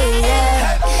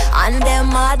 yeah. And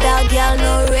them other girl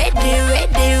no ready,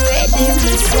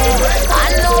 me say.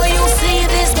 I know you see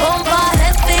this bumper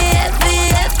heavy,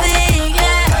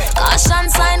 yeah. Caution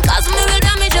sign, cause me will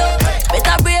damage you.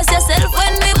 Better brace yourself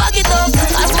when me back it up.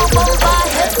 Cause my bumper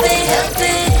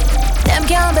heavy. Them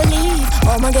can't believe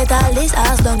I'ma get all this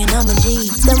ass down in my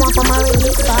jeans. Them want for my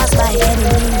release fast by any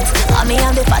means. I me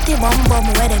and the party bum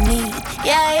where they need.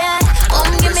 Yeah,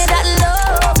 come give me that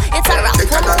love. It's a rock when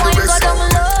the wine go down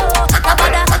low.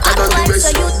 Nobody unwind so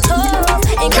you tough.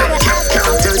 Ain't got the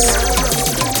ass.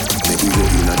 Make you go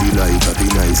in a the light, up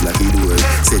in eyes like it door.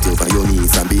 Set you on your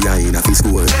knees from behind a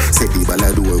score. Set the ball a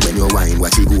door when you wine,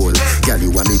 watch it goal. Girl,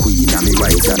 you are me queen, and me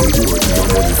wife, and me gold. Your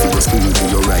money for your screen, for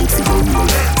your right, for your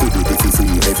roll. Could do it for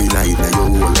free every night, now your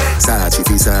whole. Sachi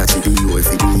for Sachi, Dior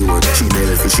for Dior.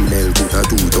 Chanel for Chanel, put a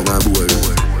two tongue a bowl.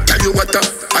 Tell you what,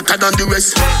 hotter than the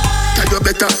rest. Tell you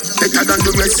better than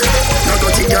the rest. No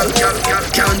dirty girl,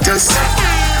 can't test.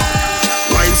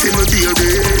 Wine for me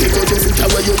baby. Take out your foot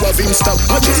away, you have in stop.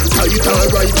 I just tight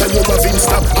and right and you have in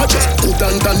stop. I just put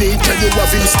underneath and you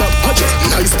have in stop. I just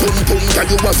nice pum and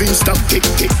you have in stop. Kick.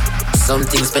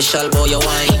 Something special about your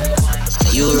wine.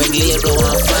 You regulate the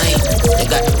one fine. You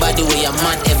got the body where you're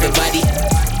mad everybody.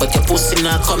 But your pussy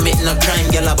not commit no crime,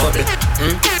 girl a bubble.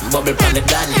 Bubble pon the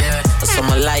dan.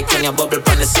 Some like when you bubble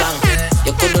pon the song.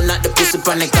 You could do not the pussy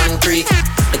pon the concrete.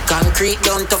 The concrete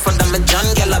down tougher than my John,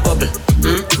 girl a bubble.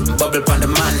 Bubble pon the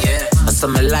man.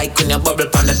 Some like when you bubble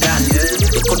pon the dan.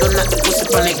 You could do not the pussy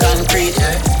pon the concrete.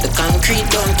 The concrete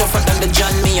down tougher than the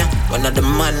John me. One of the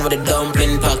man with the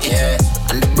dumpling pocket.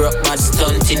 And the broke bad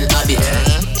stunting habit.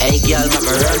 Hey girl, make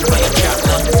me run by your trap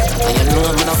now. And you know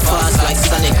I'm gonna fast like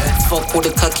Sonic. Fuck with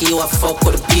the cocky, you a fuck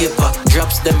with the paper.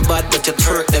 Drops them bad, but you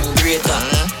twerk them greater.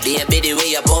 Baby, the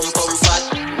way you bump fat.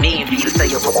 Me feel say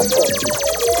you bump.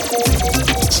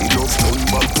 She love fun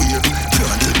back here.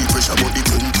 Can't tell the pressure, but the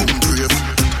pum brave.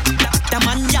 The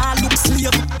man ya look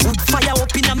slave. Wood fire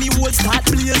up in a me whole start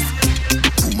blaze.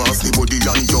 Boom off me body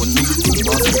and gun. Boom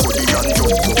off me body and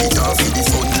gun. Pop it off in the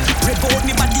sun. Rev out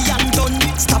me body and done.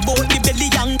 Stab out me belly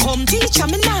and come. Teacher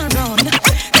me now run.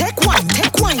 Take wine.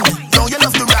 Now you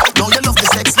love the rap, now you love the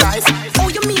sex life. Oh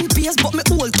you mean pierce but me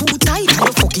hold too tight. I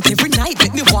don't fuck it every night.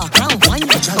 Let me walk around wine.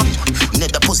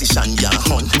 Net the position ya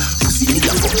hunt. Pussy me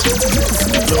ya fuck.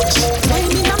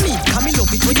 Wine in a me, come me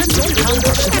love it when you jump and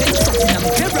push it. Then stuck in a me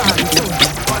Ferrari too.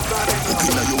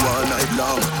 Fucking at you all night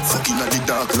long. Fucking at the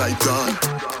dark light gone.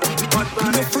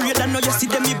 I'm afraid I know you see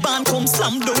them me band come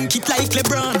slam dunk it like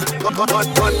LeBron.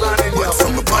 Well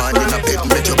from a band in a bed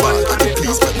make your band.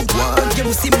 Please let me go on.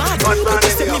 You see mad, but you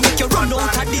say me make you run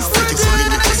out of this.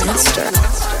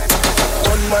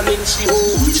 One man in she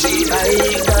hold, she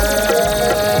like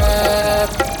that.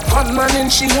 One man in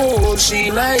she hold,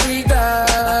 she like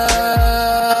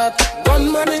that.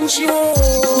 One man in she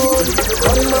hold,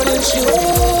 one man in she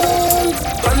hold,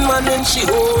 one man in she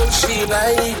hold, she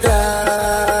like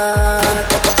that.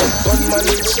 One man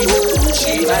in she hold,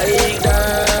 she like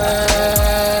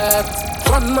that.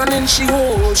 One man in she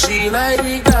hold, she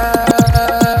like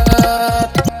that.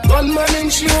 One man in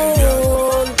she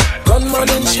hold, one man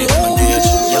in she hold,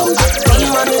 one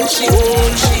man in she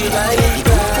hold, she like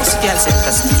that. Pussy girl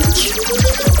center stage.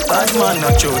 Bad man no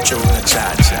cho-cho, no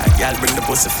cha-cha. Y'all bring the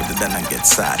pussy for the den and get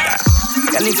sadder.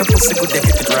 Y'all leave the pussy good, they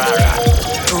keep it rara.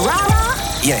 Rara?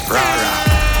 Yeah, rara.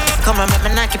 Come on, make me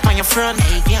knock it on your front,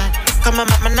 yeah. Come on,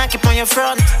 make me knock it on your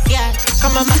front, yeah.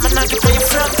 Come on, make me knock it on your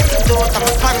front. Do it on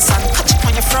my pants and catch it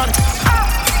on your front.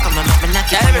 Come on, make me knock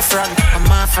it on your front. I'm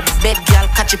off for the bed, girl,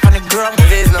 catch it on the ground.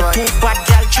 The two bad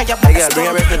girl try your best. Bring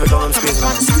a record, come space,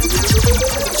 man.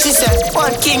 She said,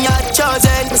 one king you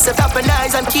chosen. Me set up an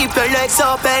eyes and keep your legs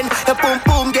open. Your boom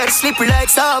boom get slippery like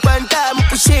soap. And time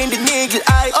pushing the needle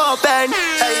eye open.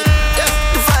 Hey, yeah,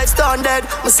 the vibes done dead.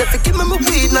 Myself give me my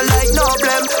weed, no like no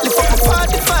blame. Lift up my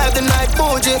 45 the night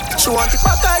bougie. She want it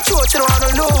back, I show. She don't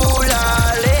wanna know,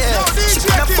 yeah. She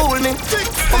can't fool me.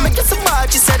 When me get so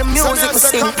bad, she said the music was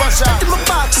sing. In my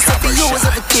back, she said the use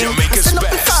everything. I send up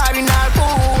the fire in our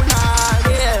pool,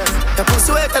 yeah. The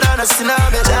pussy wetter than a sinner,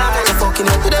 but I'm fucking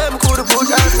up to them, could've put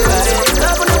out there.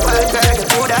 Love on the wild girl, get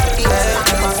put out there.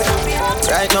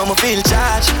 Right now, I feel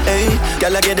charged, ayy.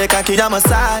 Girl, I get the cocky, I'm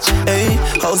massage, ayy.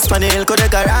 House on the hill, go the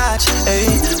garage, ayy.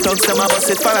 Dogs, I'm a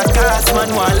bust it for a cast,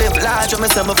 man, wanna live large. I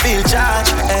feel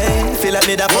charged, ayy. Feel like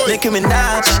me that put Nicki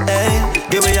Minaj, ayy.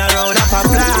 Give me a round of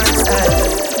applause,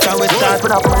 ayy. Can we start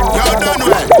with a yo, done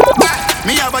well.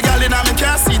 Me have a girl in a me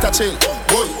can't see it a chill.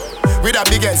 With a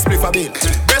big head spliff a bill.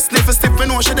 Best sniff a stiff, we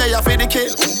know she there for the kill.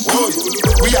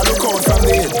 We a look out from the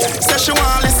hill. Say she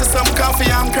want listen some coffee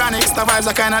and chronics. The vibes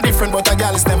are kinda different, but a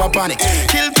girl is never panic.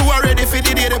 Kill two already for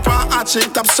the day they pan hot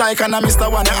shit. Top strike and I miss the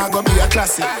one that I go be a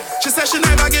classic. She said she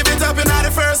never give it up in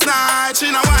the first night. She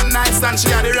know one night stand,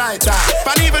 she had the right time.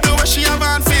 But even though she have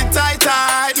on fit tight.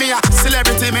 Me a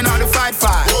celebrity, me know the fight.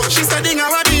 She said, Ding,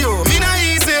 what do you? Me not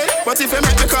easy. But if you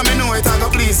make me come, you know it, I go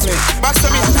please me. Back to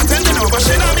me, I tell you no, but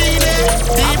she not mean it.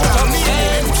 Deep down, me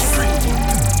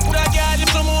Put a girl if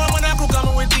some more when I cook,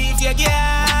 I'm with beef, yeah,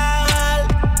 girl.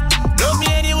 Love me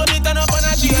anyway, me turn up on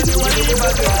a G, everyone leave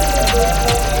a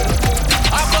girl.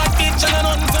 I got kitchen and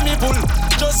nothing for me pull.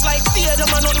 Just like stadium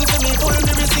and nothing for me pull.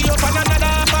 Me will see up on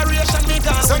another operation, me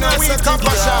can't so now it's a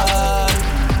couple shot.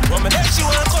 When me there, she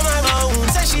want come around.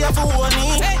 Say she have to want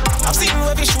me. I've seen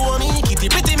her if show me. Kitty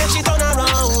pretty, make she turn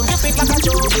around. Grip it like a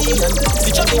trophy.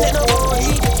 Stitch up in the boy.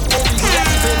 I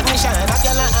feel like audition.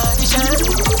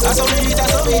 That's how we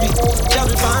that's how we be.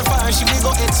 Travel far, she will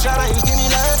go extra line. Give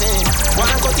me nothing.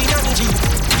 Wanna cut in on the G.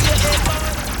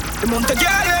 The month of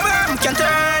girl, can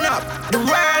turn up. The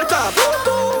World Cup.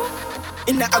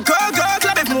 In a go-go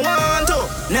club if you want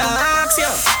to. Now ask you.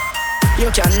 You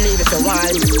can leave if you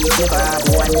want to leave. Never have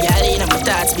one girl in my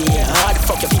thoughts be. How the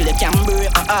fuck you feel you can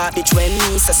break my heart, bitch, when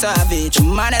me so savage.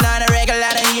 Man and on a regular,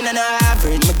 ain't no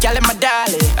average. My girl and my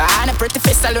darling. And a pretty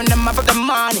face alone, them have the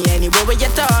money. Anyway, where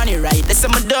you turn it right, that's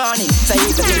my donny. So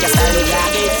you can take a style, you can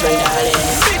get friend, darling.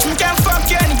 Bitch, me can fuck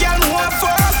you any girl me want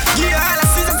fuck. Yeah, all I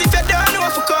see is if you don't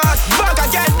know for cause. Fuck, I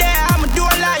get there, I'ma do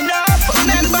a line up.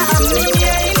 Remember, I'm me,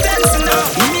 yeah, intense enough.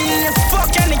 Me,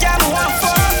 fuck any girl me want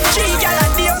fuck. She got a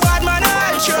dear bad man.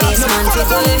 Yes, man,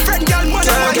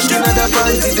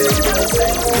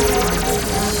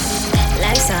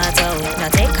 life's hard out, now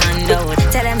take handle.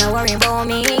 Tell them not worry about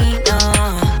me, no.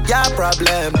 Yeah,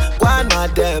 problem, one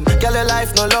mad them. Girl, your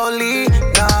life no lonely,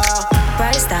 nah.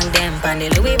 Price tag them, pan the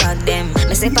Louis bag them.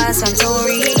 Me say pass from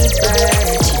Tory.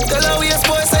 Tell her we a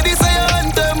boy, say this a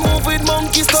anthem. Move with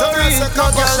monkey story. No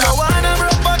girl no wanna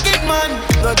broke pocket man.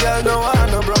 No girl no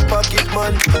wanna broke pocket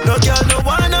man. No girl no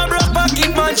wanna broke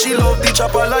pocket man. She love the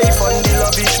chopper life and the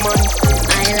lavish man.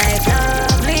 I like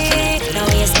lovely. No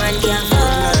yes man can't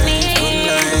fuck me.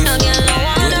 No girl no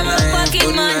wanna broke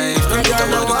pocket man. No girl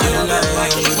no wanna broke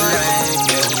pocket man.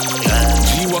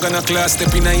 Walk on a class,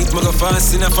 step in a hit, me go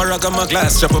fast in a farag on my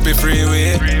glass, chop up a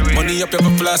freeway. Money up, you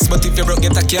have a plus, but if you broke,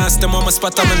 get a cast, them on my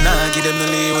spot, I'm nah, give them the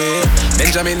leeway.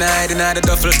 Benjamin Hyde in the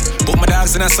duffel, put my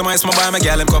dogs in a summer, my buy my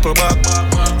gal, them couple buck.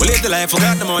 We live the life,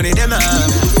 forgot the money, them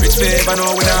have. Rich favor,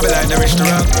 no, we not be like the rich to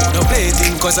rock. No play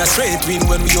thing, cause I straight win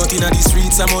when we out in the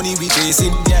streets, some money we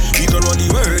chasing. We go run the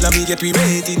world and we get we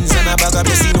ratings, and a bag of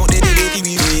blessing out the day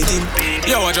we waiting.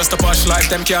 Yo, I just a posh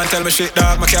life, them can't tell me shit,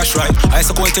 dog, my cash right. I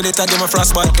so cold till it, I give my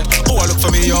frostbite. Oh, I look for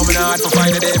me, yo, me not hard for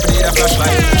find a day, if need a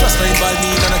flashlight. Just not involve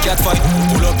me in a cat fight.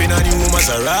 Pull up in a new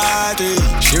Maserati.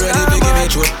 She ready to give me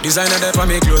truth. Designer there for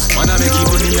me clothes. Wanna make you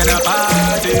money in a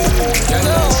party.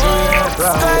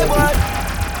 Skyward,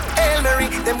 Hail Mary,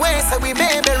 them ways that we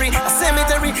Mayberry. A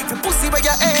cemetery, the pussy by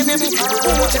your enemy. Who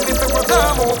watch it from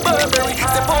Rogamo, Burberry.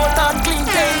 Step out and clean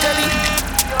tenderly.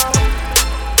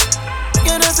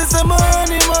 You know, it's a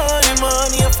money,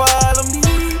 you follow me.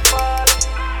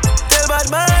 Bad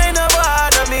mind no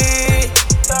bother me.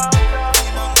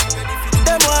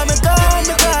 Them want me come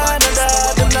to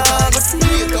Canada, them not go see.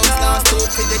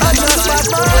 I just bad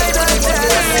mind and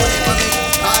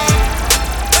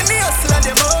when me hustle on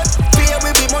the boat, pay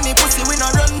we be money pussy, we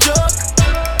no run joke.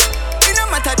 It no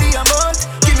matter the amount,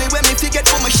 give me when me forget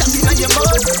how my shot in your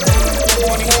mouth.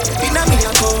 Money in a me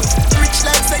account, rich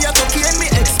like say you cocaine me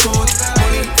export.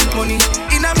 Money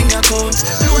in a me account,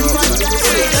 loan from the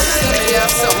have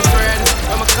some friends,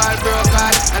 I'ma call broke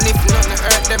heart. And if nothing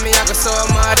hurt them, me so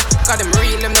mad. Cause them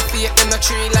real, them the fake, them the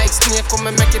tree like snake. Come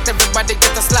and make it, everybody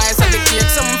get a slice of the cake.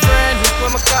 Some friend,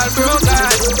 when me call bro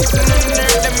God. If you know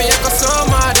nerd, them me I go so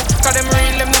mad. Cause them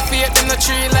real, them the fake, them the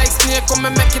tree like snake. Come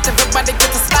and make it, everybody get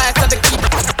a slice of the cake.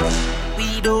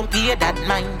 We don't pay that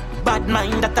mind. Bad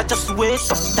mind that I just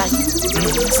waste of time. We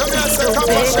don't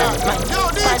pay that mind.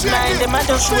 Bad mind them I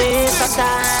just waste of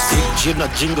time. Big gin a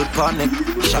jingle panic.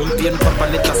 Champagne pop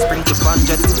and let a sprinkle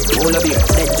panjet. All of you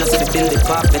dead just to build the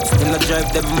carpets. Still I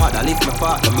drive them mad, I leave my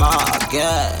part the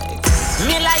market.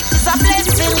 Me life is a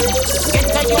blessing. Get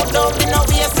to you don't be no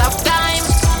waste of time.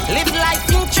 Live life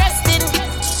interesting.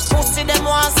 Pussy them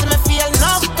wants me feel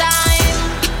enough time.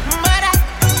 But I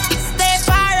stay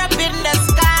far up in the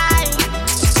sky.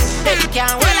 They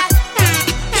can't well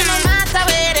no matter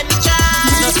where them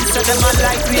try. No sister them a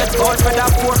like weird gold for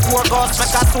that 4-4 ghost.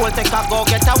 Make a soul take a go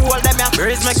get a hold them ya.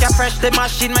 Breeze make you fresh the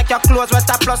machine make your clothes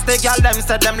wetter. Plus the girl them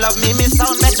say them love me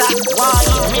sound better. Why?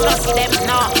 Me no see them,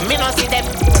 no, me no see them.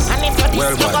 And if you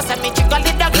this you go send me chicken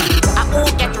the dog. I who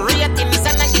get ratings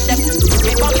and I give them.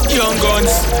 Young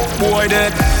guns, boy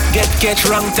dead. Get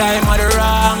wrong time at the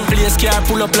wrong place. Car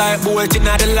pull up like bolt in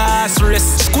the last race.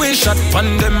 Squeeze shot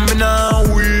on them me now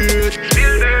wait.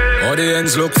 All the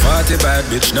ends look 40 bad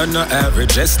bitch, none no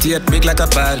average. Estate big like a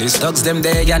palace, thugs them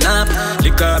there ya nap.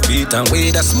 Liquor beat and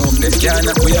weed a smoke them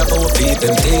cannot. We have our feet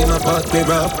them team apart we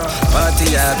rub.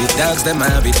 Party habit, dogs them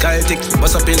habit, Celtic.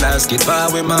 What's up in last kid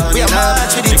far we man. We are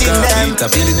march with the team them. Beat a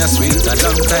feeling a sweet a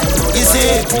long time. You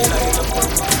see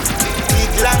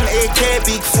big long AK,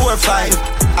 big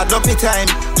 4-5. Adopt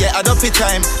time, yeah adopt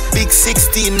time. Big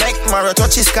 16, neck Mara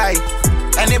touch the sky.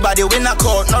 Anybody win a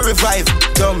court, no revive.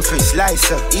 Dumfries,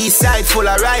 Lysa, east side full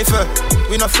of rifle.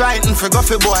 We no frightened for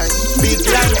Guffy boy. Big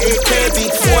long AK,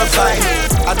 big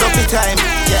 4-5. Adopt time,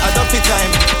 yeah adopt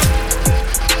time.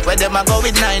 Where them a go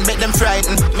with 9, make them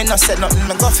frightened. Me no said nothing,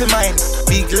 me go for mine.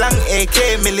 Big long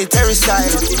AK, military style.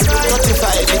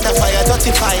 35, it a fire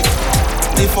 35.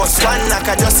 The first one knock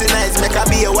a just nice. Make a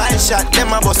be a one shot,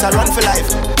 them a bust a run for life.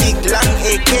 Big long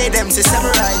AK, them say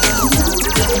samurai.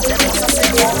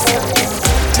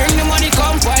 Bring the money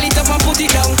come, pile it up and put it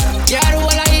down. Yeah, the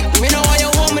whole of it, me know what you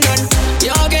want me done.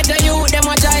 You get the youth, them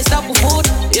a try stop for food.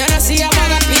 You know see a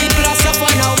bag of people a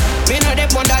suffer now. Me know they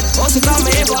want that, also come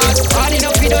me ever hot. All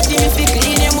enough you don't give me fi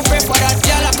clean, you mo pray for that.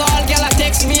 Girl a call, girl a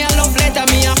text me, a love letter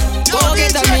me a. Go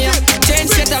get a me a, change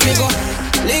set a me go.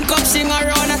 Link up, sing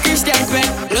around a Christian friend.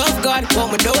 Love God, but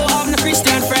me don't have no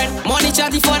Christian friend. Money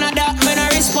chatty fun of that, me no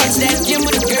response then. Give me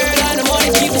the girl and the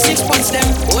money, keep the 6 points them.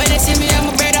 When they see me and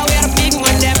my brother, we are the big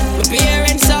man them. My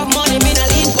parents have money, me no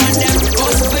lean on them.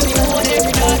 Cause when me want every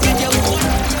dog get your phone.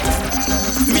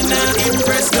 Me nah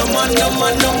impress no man, no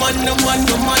man, no man, no man,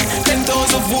 no man. 10,000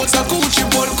 volts a Gucci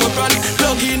ball could run.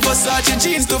 Plug in Versace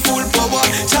jeans to full power.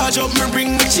 Charge up me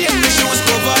bring my chain, my shoes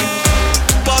covered.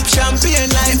 Pop champagne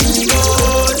like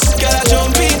Migos. Girl I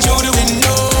jump in through the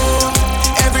window.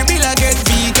 Every bill I get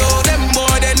veto. Them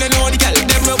more than they know the girl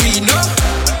them no we know.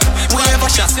 We ever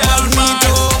shot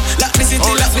Malmito. Lock the city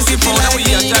like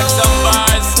Nino.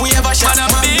 We ever shot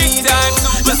big time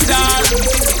superstar.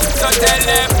 So tell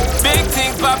them big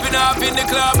things popping up in the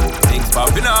club. Things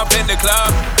popping up in the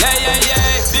club. Yeah, yeah, yeah.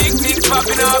 Big things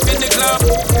popping up in the club.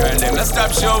 Girl, them let's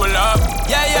stop showing up.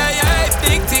 Yeah, yeah, yeah.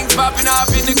 Big things popping up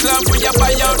in the club. We a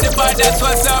buy out the bar, that's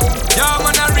what's up. Young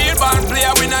on a real band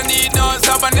player, we no need no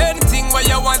sub. And anything where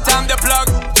you want, time the plug.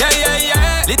 Yeah, yeah,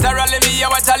 yeah. Literally me, I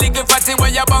watch a little fatty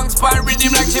where you bounce pan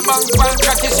rhythm like she bounce pan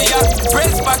cracky. She a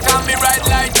press back on me right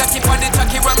like Jackie on the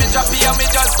Jackie when me drop it and me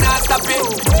just not stop it.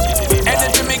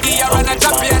 Energy me give her and I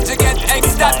drop it and she get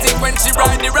ecstatic when she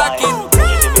ride the rocket.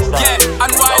 Yeah,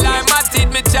 and while I'm at it,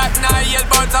 me chat now yell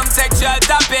about some sexual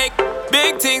topic.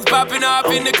 Big things popping up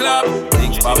in the club.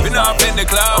 Things popping up in the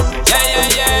club. Yeah, yeah,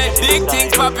 yeah. Big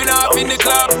things popping up in the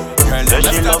club. Girl, let's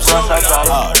stop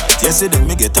showing up. Yesterday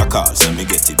me get a call, so me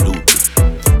get it Bluetooth.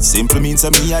 Simple means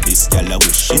a me a this, girl I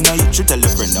wish. She know you should tell a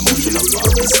friend how much you love her.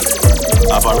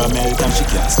 Have her American, she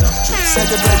can't stop trips. Said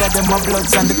the brother them my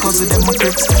bloods and the cousin them my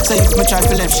crips. So if me try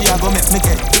to left, she a go make me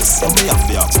get this. So me have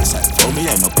to ask myself, how me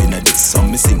end up in a this? So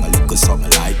me sing a little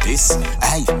something like this.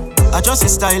 Hey, I just the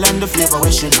style and the flavor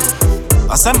where she know.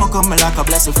 I said me coming like a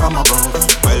blessing from above.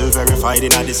 Well verified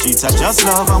in the streets, I just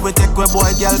love. And we take we boy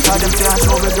girl, cause them can't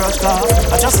show we grudge love.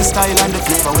 I just the style and the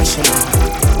flavor where she know.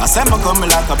 I said me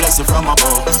coming like a blessing from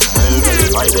above. Well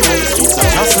verified in the streets, I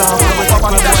just love. And we take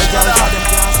we boy girl, cause them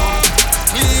can't show.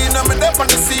 Me know me deep on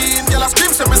the scene. Girl I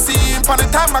scream to me scene, on the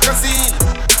Time magazine.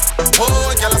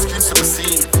 Oh, girl I scream to me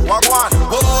scene. Walk one.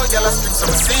 Oh, girl I scream to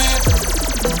me scene.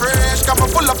 Fresh, come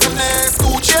full of finesse.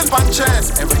 2 chains on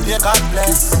chest. Every day God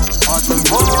bless. All the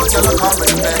boy, y'all call me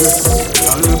the best.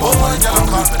 All the boy, y'all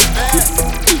call me the best.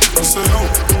 So yo.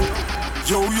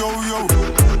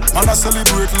 Man, I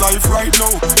celebrate life right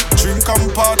now. Drink and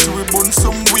party, we bun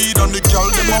some weed. And the girl,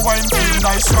 them a wine feel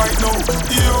nice right now.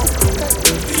 Yo.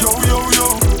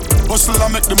 Hustle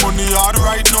and make the money hard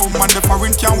right now. Man, the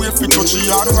foreign can't wait for touch the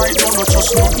yard right now. No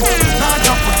trust no more. Nah,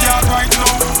 jump with yard right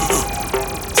now.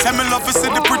 Say me love to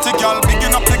see the pretty girl.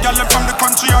 Bigging up the girl from the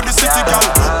country or the city girl.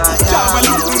 Girl, we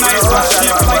look nice and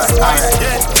shape like spice.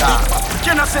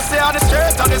 You know, say on the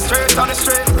street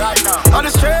right now. On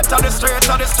the street.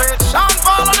 Sean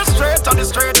Paul on the street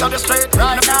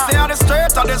right now. Say on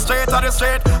the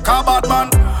street. Car bad man,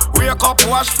 wake up,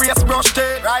 wash face, brush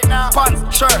teeth right now. Pants,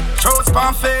 shirt, shoes,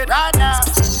 pants, fade right now.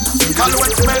 Girl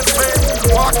when smell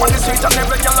sweet, walk on the street and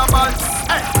every girl a ball.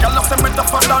 Hey, girl love them with the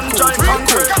fun and joy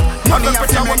country. Money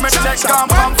pretty women take on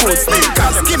pamphlet.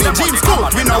 Sneakers, skinny jeans,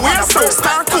 coat. We know wear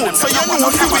star coat, so you know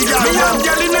if we got me and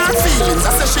girl in her feelings.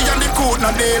 I say she on the coat,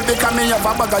 no deal because me have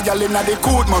a bag of girl in the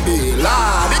coat mobile.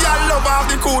 The girl love have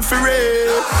the coat for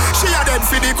real. She a dead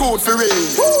for the coat for real.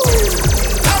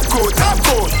 Top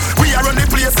coat. We are on the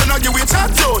place and I give we chat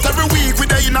out. Every week we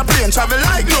day in a plane, travel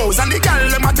like nose. And the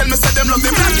girl them a tell me say them love the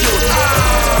black youth.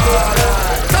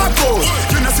 Top coat.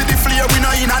 You know see the flare we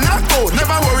know in a knockout.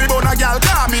 Never worry about a girl,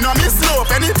 cause me no miss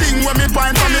slope. Anything when me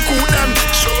point for me cool them.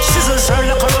 She's a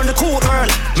Sherlock around the cool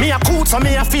girl. Me a coot so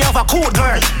me a fear of a cool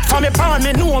girl. From me born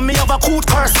me know me have a coot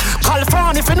curse.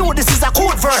 California if you know this is a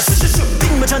cool verse.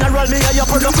 Think me general me a your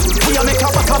product. We a make a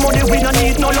pack of money we no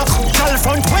need no luck. Girl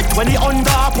front wet when the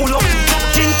under pull up.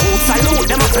 Captain Coots I know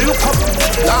them have to look up.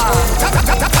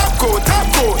 Top coat.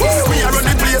 We are on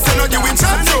the place and I give we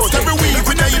chat out. Every week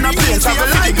we day in a place travel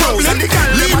like nose. And the girl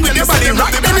leave with the body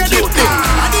rock them a cute thing.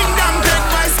 I didn't damn take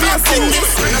my space sing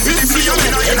this. We the free you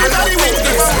know everybody with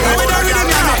this. We don't really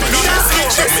need no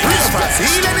rich pass,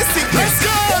 heal any sickness.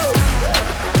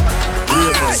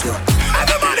 Let's go.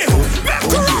 Everybody, let's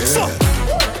go rock so.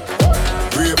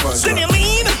 Then you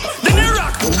lean, then you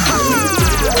rock.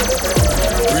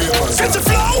 Set the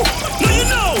flow, now you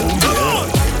know. Come on.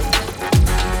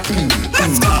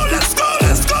 Let's go.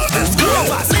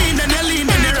 Lean,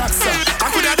 then you rock so.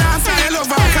 I coulda dance and I love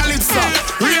her calypso.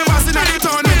 Ravers inna the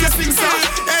town make you sing so.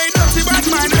 Hey, dirty bad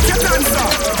man make you dance so.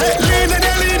 Hey, lean,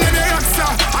 then you rock so.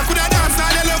 I coulda dance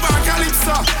and I love her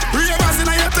calypso. Ravers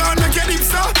inna your town make you dip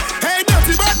so. Hey,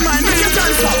 dirty bad man make you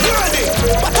dance so.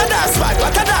 What a dance bad,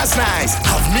 what a dance nice.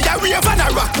 Have me a rave and a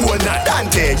rock whole not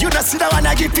Dante. You know see that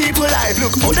wanna give people life.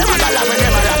 Look how them a gala when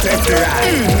them a rap left to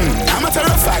right. I'm a matter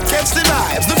of fact, catch the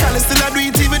vibes. The fellas still a do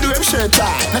it even do him shirt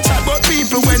tie. Not chat about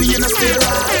people when you not stay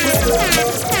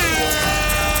right.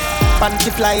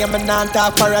 Panty fly, I'm a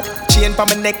non-talk parrot. Chain pa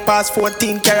my neck past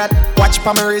 14 karat. Watch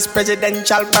pa my wrist,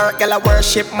 presidential barrack. Girl I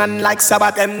worship man like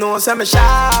Sabbath. Them know some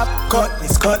sharp. Cut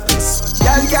this.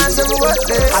 Girl can't say me what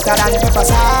this. Hotter than pepper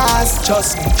sauce.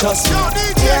 Trust me.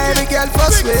 Yeah, the girl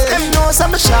fuss with. Them know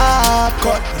some sharp.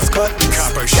 Cut this. Girl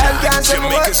can't say me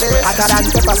what this. Hotter than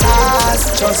pepper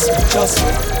sauce. Trust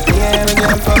me. Yeah, the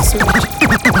girl fuss with.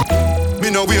 Me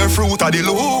no wear fruit of the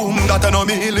loom. That a no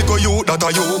me, little youth, that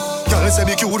a you. Girl say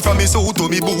me cute from me suit to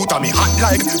me boot. And me hot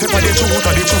like pepper the truth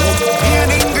of the truth. Main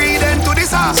ingredient to the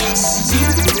sauce.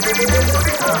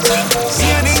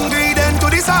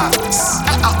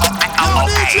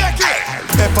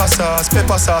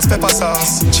 Pepper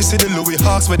sauce. She see the Louis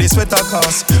Hawks with the sweater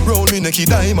cast. Roll me necky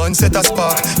diamond, set a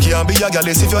spark. Can't be a gal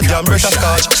if your damn breath a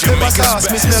scotch. Pepper sauce,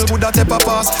 me smell good at pepper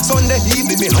pass. Sunday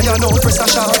evening me higher now press a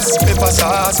shots. Pepper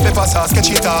sauce,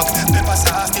 catch it talk. Pepper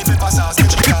sauce,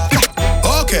 catch it talk.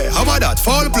 Okay, how about that?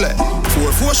 Foul play.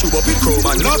 4-4 shoot up with chrome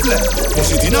and lovely.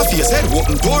 Push it in a face, head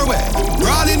open doorway.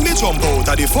 Rolling me jump out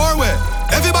of the four-way.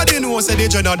 Everybody knows say the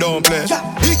Jenna don't play.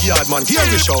 Big yard man, hear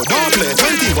the show, don't play.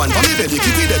 21 for me belly,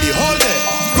 keep it the whole day.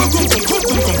 Come.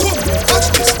 Watch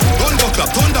this.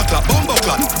 Thunder clap, bumbo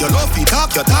clap. You love it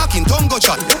talk, you talking tongue go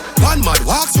chat. One man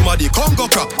walks, somebody Congo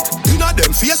crap. Inna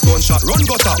them face gunshot, run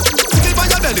go tap. Put it by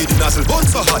your belly, the nozzle bun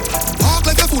so hot. Walk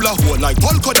like a full of hole like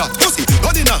polka dot. Pussy,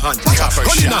 gun in a hand,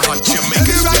 gun in a hand.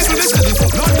 Every rise with the steady for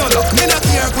 $1. Me not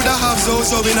care, coulda have so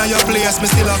inna your place. Me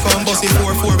still a come bust it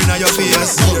 4-4 inna your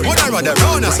face. Would I rather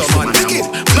run as some man pick it?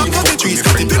 Black up the trees,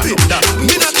 cut it, pip it.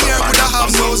 Me not care, coulda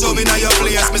have so inna your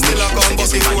place. Me still a come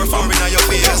bust it 4-4 inna your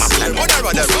face. Would I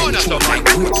rather run as some man?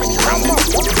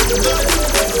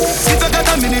 If I got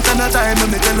a minute and a time,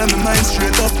 me tell them my mind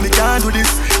straight up. Me can't do this.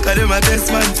 Cause them a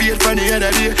test man fail from the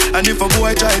other day. And if a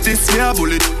boy try this, me a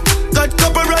bullet. Got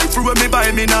couple rifle when me buy why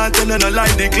me not tell no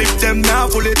lie, the clip them now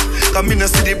pull it. Cause me no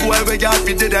see the boy where y'all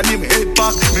fit dead and him head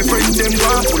back. Me friend them go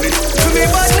and pull it. To me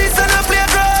badness on a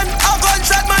playground, a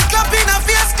gunshot man clap in a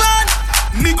face clan.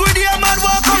 Me good here man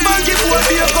walk up and give boy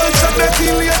be a gunshot make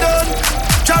him lay down.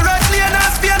 Jarrett lane and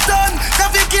spear done,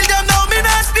 Taffy kill them now me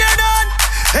not spear done.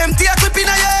 Empty a clip in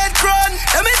a your head crown.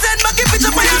 Let me send my picture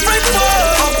for your friend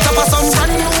phone. Up top of some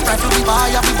brand new rifle we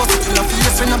buy. We bust it in the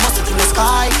face, we no bust it in the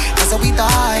sky. Cause we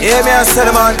die. Yeah, me and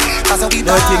Cinnamon. Cause we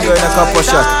die. Nothing going a couple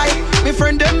shot. Me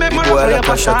friend them make my boy like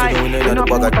a shot, you know. You know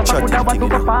the bag of chatting thing, you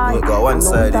know. You go one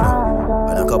side, you know.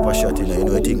 And a couple shot, you know. You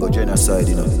know the thing go genocide,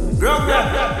 you know. Go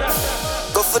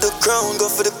for the crown,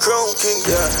 king,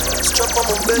 yeah. Strap on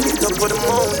my belly, top of the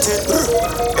mountain.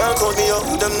 Y'all call me out,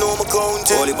 them know I'm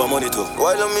counting. All my money too.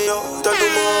 While I'm me out, don't do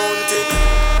my own thing.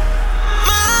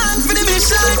 Man, for the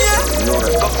mission, yeah. Go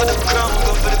for the crown,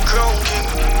 king.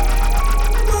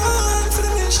 Man, for the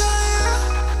mission,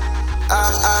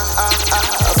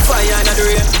 Fire in the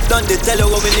rain, done they tell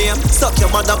you what we name. Suck your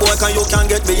mother boy, can you can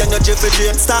get me energy for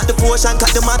dream. Start the potion,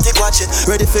 cut the matic, watch it.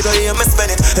 Ready for the aim, me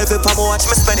spend it. Every time I watch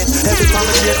me spend it. Every time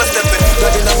I shake, me step it.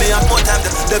 God in me have more time,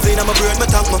 the devil in my brain, me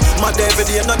tank me. Mad every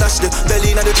day, no dash the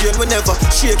belly in the drain, we never.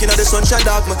 Shaking at the sunshine,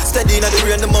 dog me. Steady in the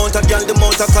rain, the mount a girl, the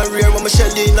mount a career. When me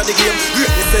shell in the game, me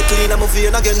set clean, I'm a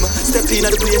vein again, me. Step in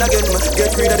the plane again, me.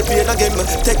 Get rid of the pain again, me.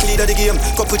 Take lead of the game.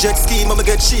 Couple jet scheme, I'ma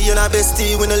get she and our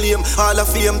bestie win a lame. All of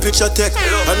fame, picture tech,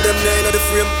 and them nine of the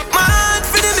frame. Man,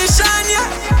 for the mission, yeah.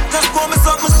 Just pour me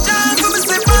something strong for me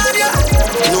slip on, yeah.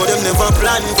 Know them never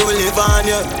plan for me live on,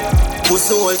 yeah.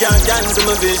 Pussy all can't dance to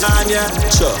my vision, yeah.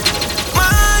 Sure.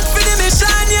 Man, for the mission,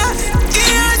 yeah.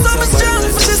 Yeah, so me strong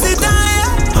for she sit down,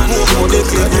 yeah. Move the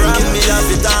clip around me, have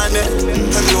it on me.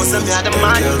 And know some me had the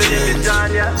man with it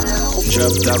on, yeah.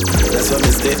 Drop top, that's why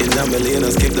me stay in a million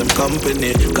and keep them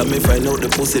company. Come me find out the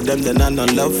pussy them, then I no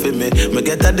love for me. Me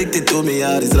get addicted to me,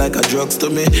 heart is like a drugs to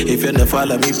me. If you never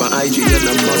follow me on IG, you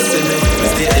no must see me.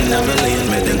 Me stay in a million,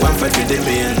 me then one fight with the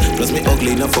man. Plus me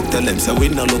ugly, no fuck tell them, so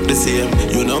we no look the same.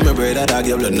 You know me brother, dog,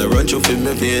 you blood no run through for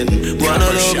me vein.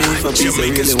 Wanna know me for peace, I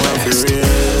really want for real.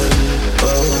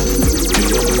 Oh,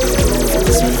 you know we go through,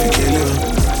 focus me for kill you.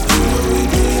 You know we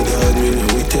doing God, we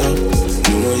know we tell.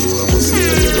 You know you a pussy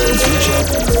and you don't switch up.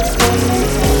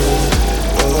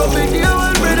 Up in here,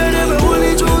 one brother, never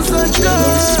only chose such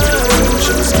love.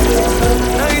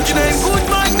 99 good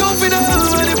man, don't feel the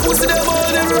hell when they pussy them all,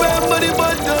 they remember the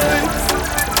bad times.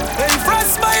 Hey,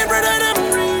 frost my brother, them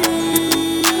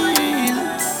real.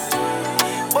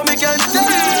 But me can't tell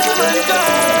you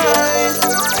mankind.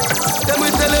 Them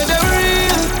we tell you they're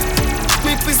real.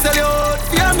 Make me sell you out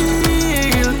for your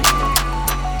meal.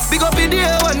 Big up in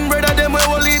here, one brother, them we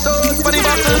hold it out for the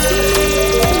battlefield.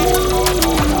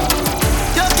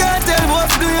 You can't tell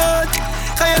what's the earth,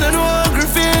 cause you don't know how to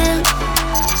feel.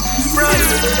 Right,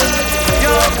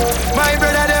 yo, my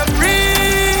brother, them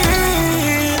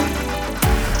real.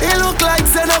 He look like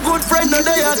say no good friend, no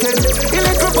day again. He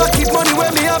little pocket money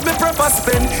when me have me proper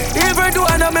spend. Even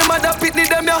though I know me mother pitney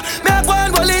them, yeah, me a go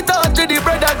and hold it out to the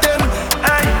brother them.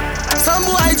 Aye. Some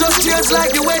boy just change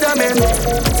like the weatherman.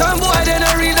 Some boy they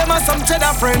not real, them are some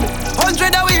cheddar friend. 100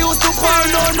 that we used to call,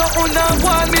 no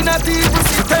one, me not even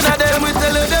see 10 of them. We tell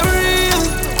you they're real.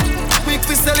 Quick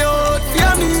we sell you out for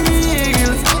your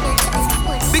meal.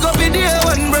 Big up in the air,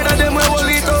 one brother, them we hold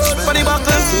it out for the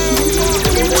battlefield.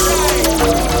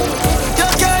 You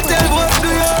can't tell what's the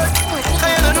earth, cause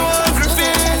you don't know how to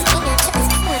feel.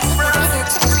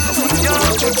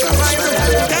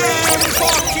 Damn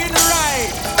fucking right.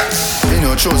 Me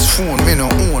no trust phone, me no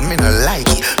own, me no like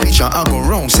it. Picture I go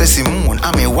round, say Simone,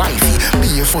 I'm a wifey.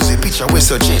 Be a fuzzy picture we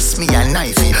suggest me a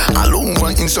knifey. All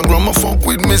over Instagram I fuck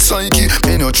with me psyche.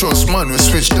 Me no trust man, we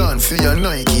switch down for your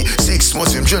Nike. 6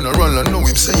 months him general, I know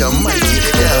him say I'm mighty.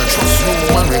 Yeah, I trust no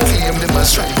man, we claim them as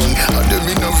strikey. And them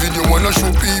in a video wanna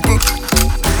show people.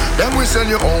 Them we sell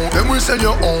your own, them we sell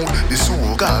your own. The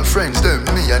so-called friends, them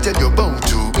me I tell you about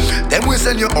to. Them we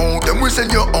sell your own, them we sell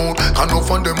your own. Can no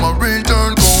fund them a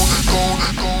return go.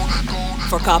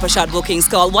 For Copper Shot bookings,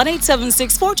 call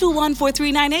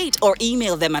 1-876-421-4398 or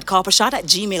email them at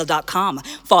coppershot@gmail.com.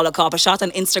 Follow Copper Shot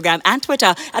on Instagram and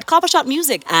Twitter at Copper Shot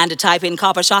Music and type in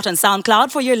Copper Shot on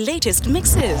SoundCloud for your latest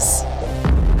mixes.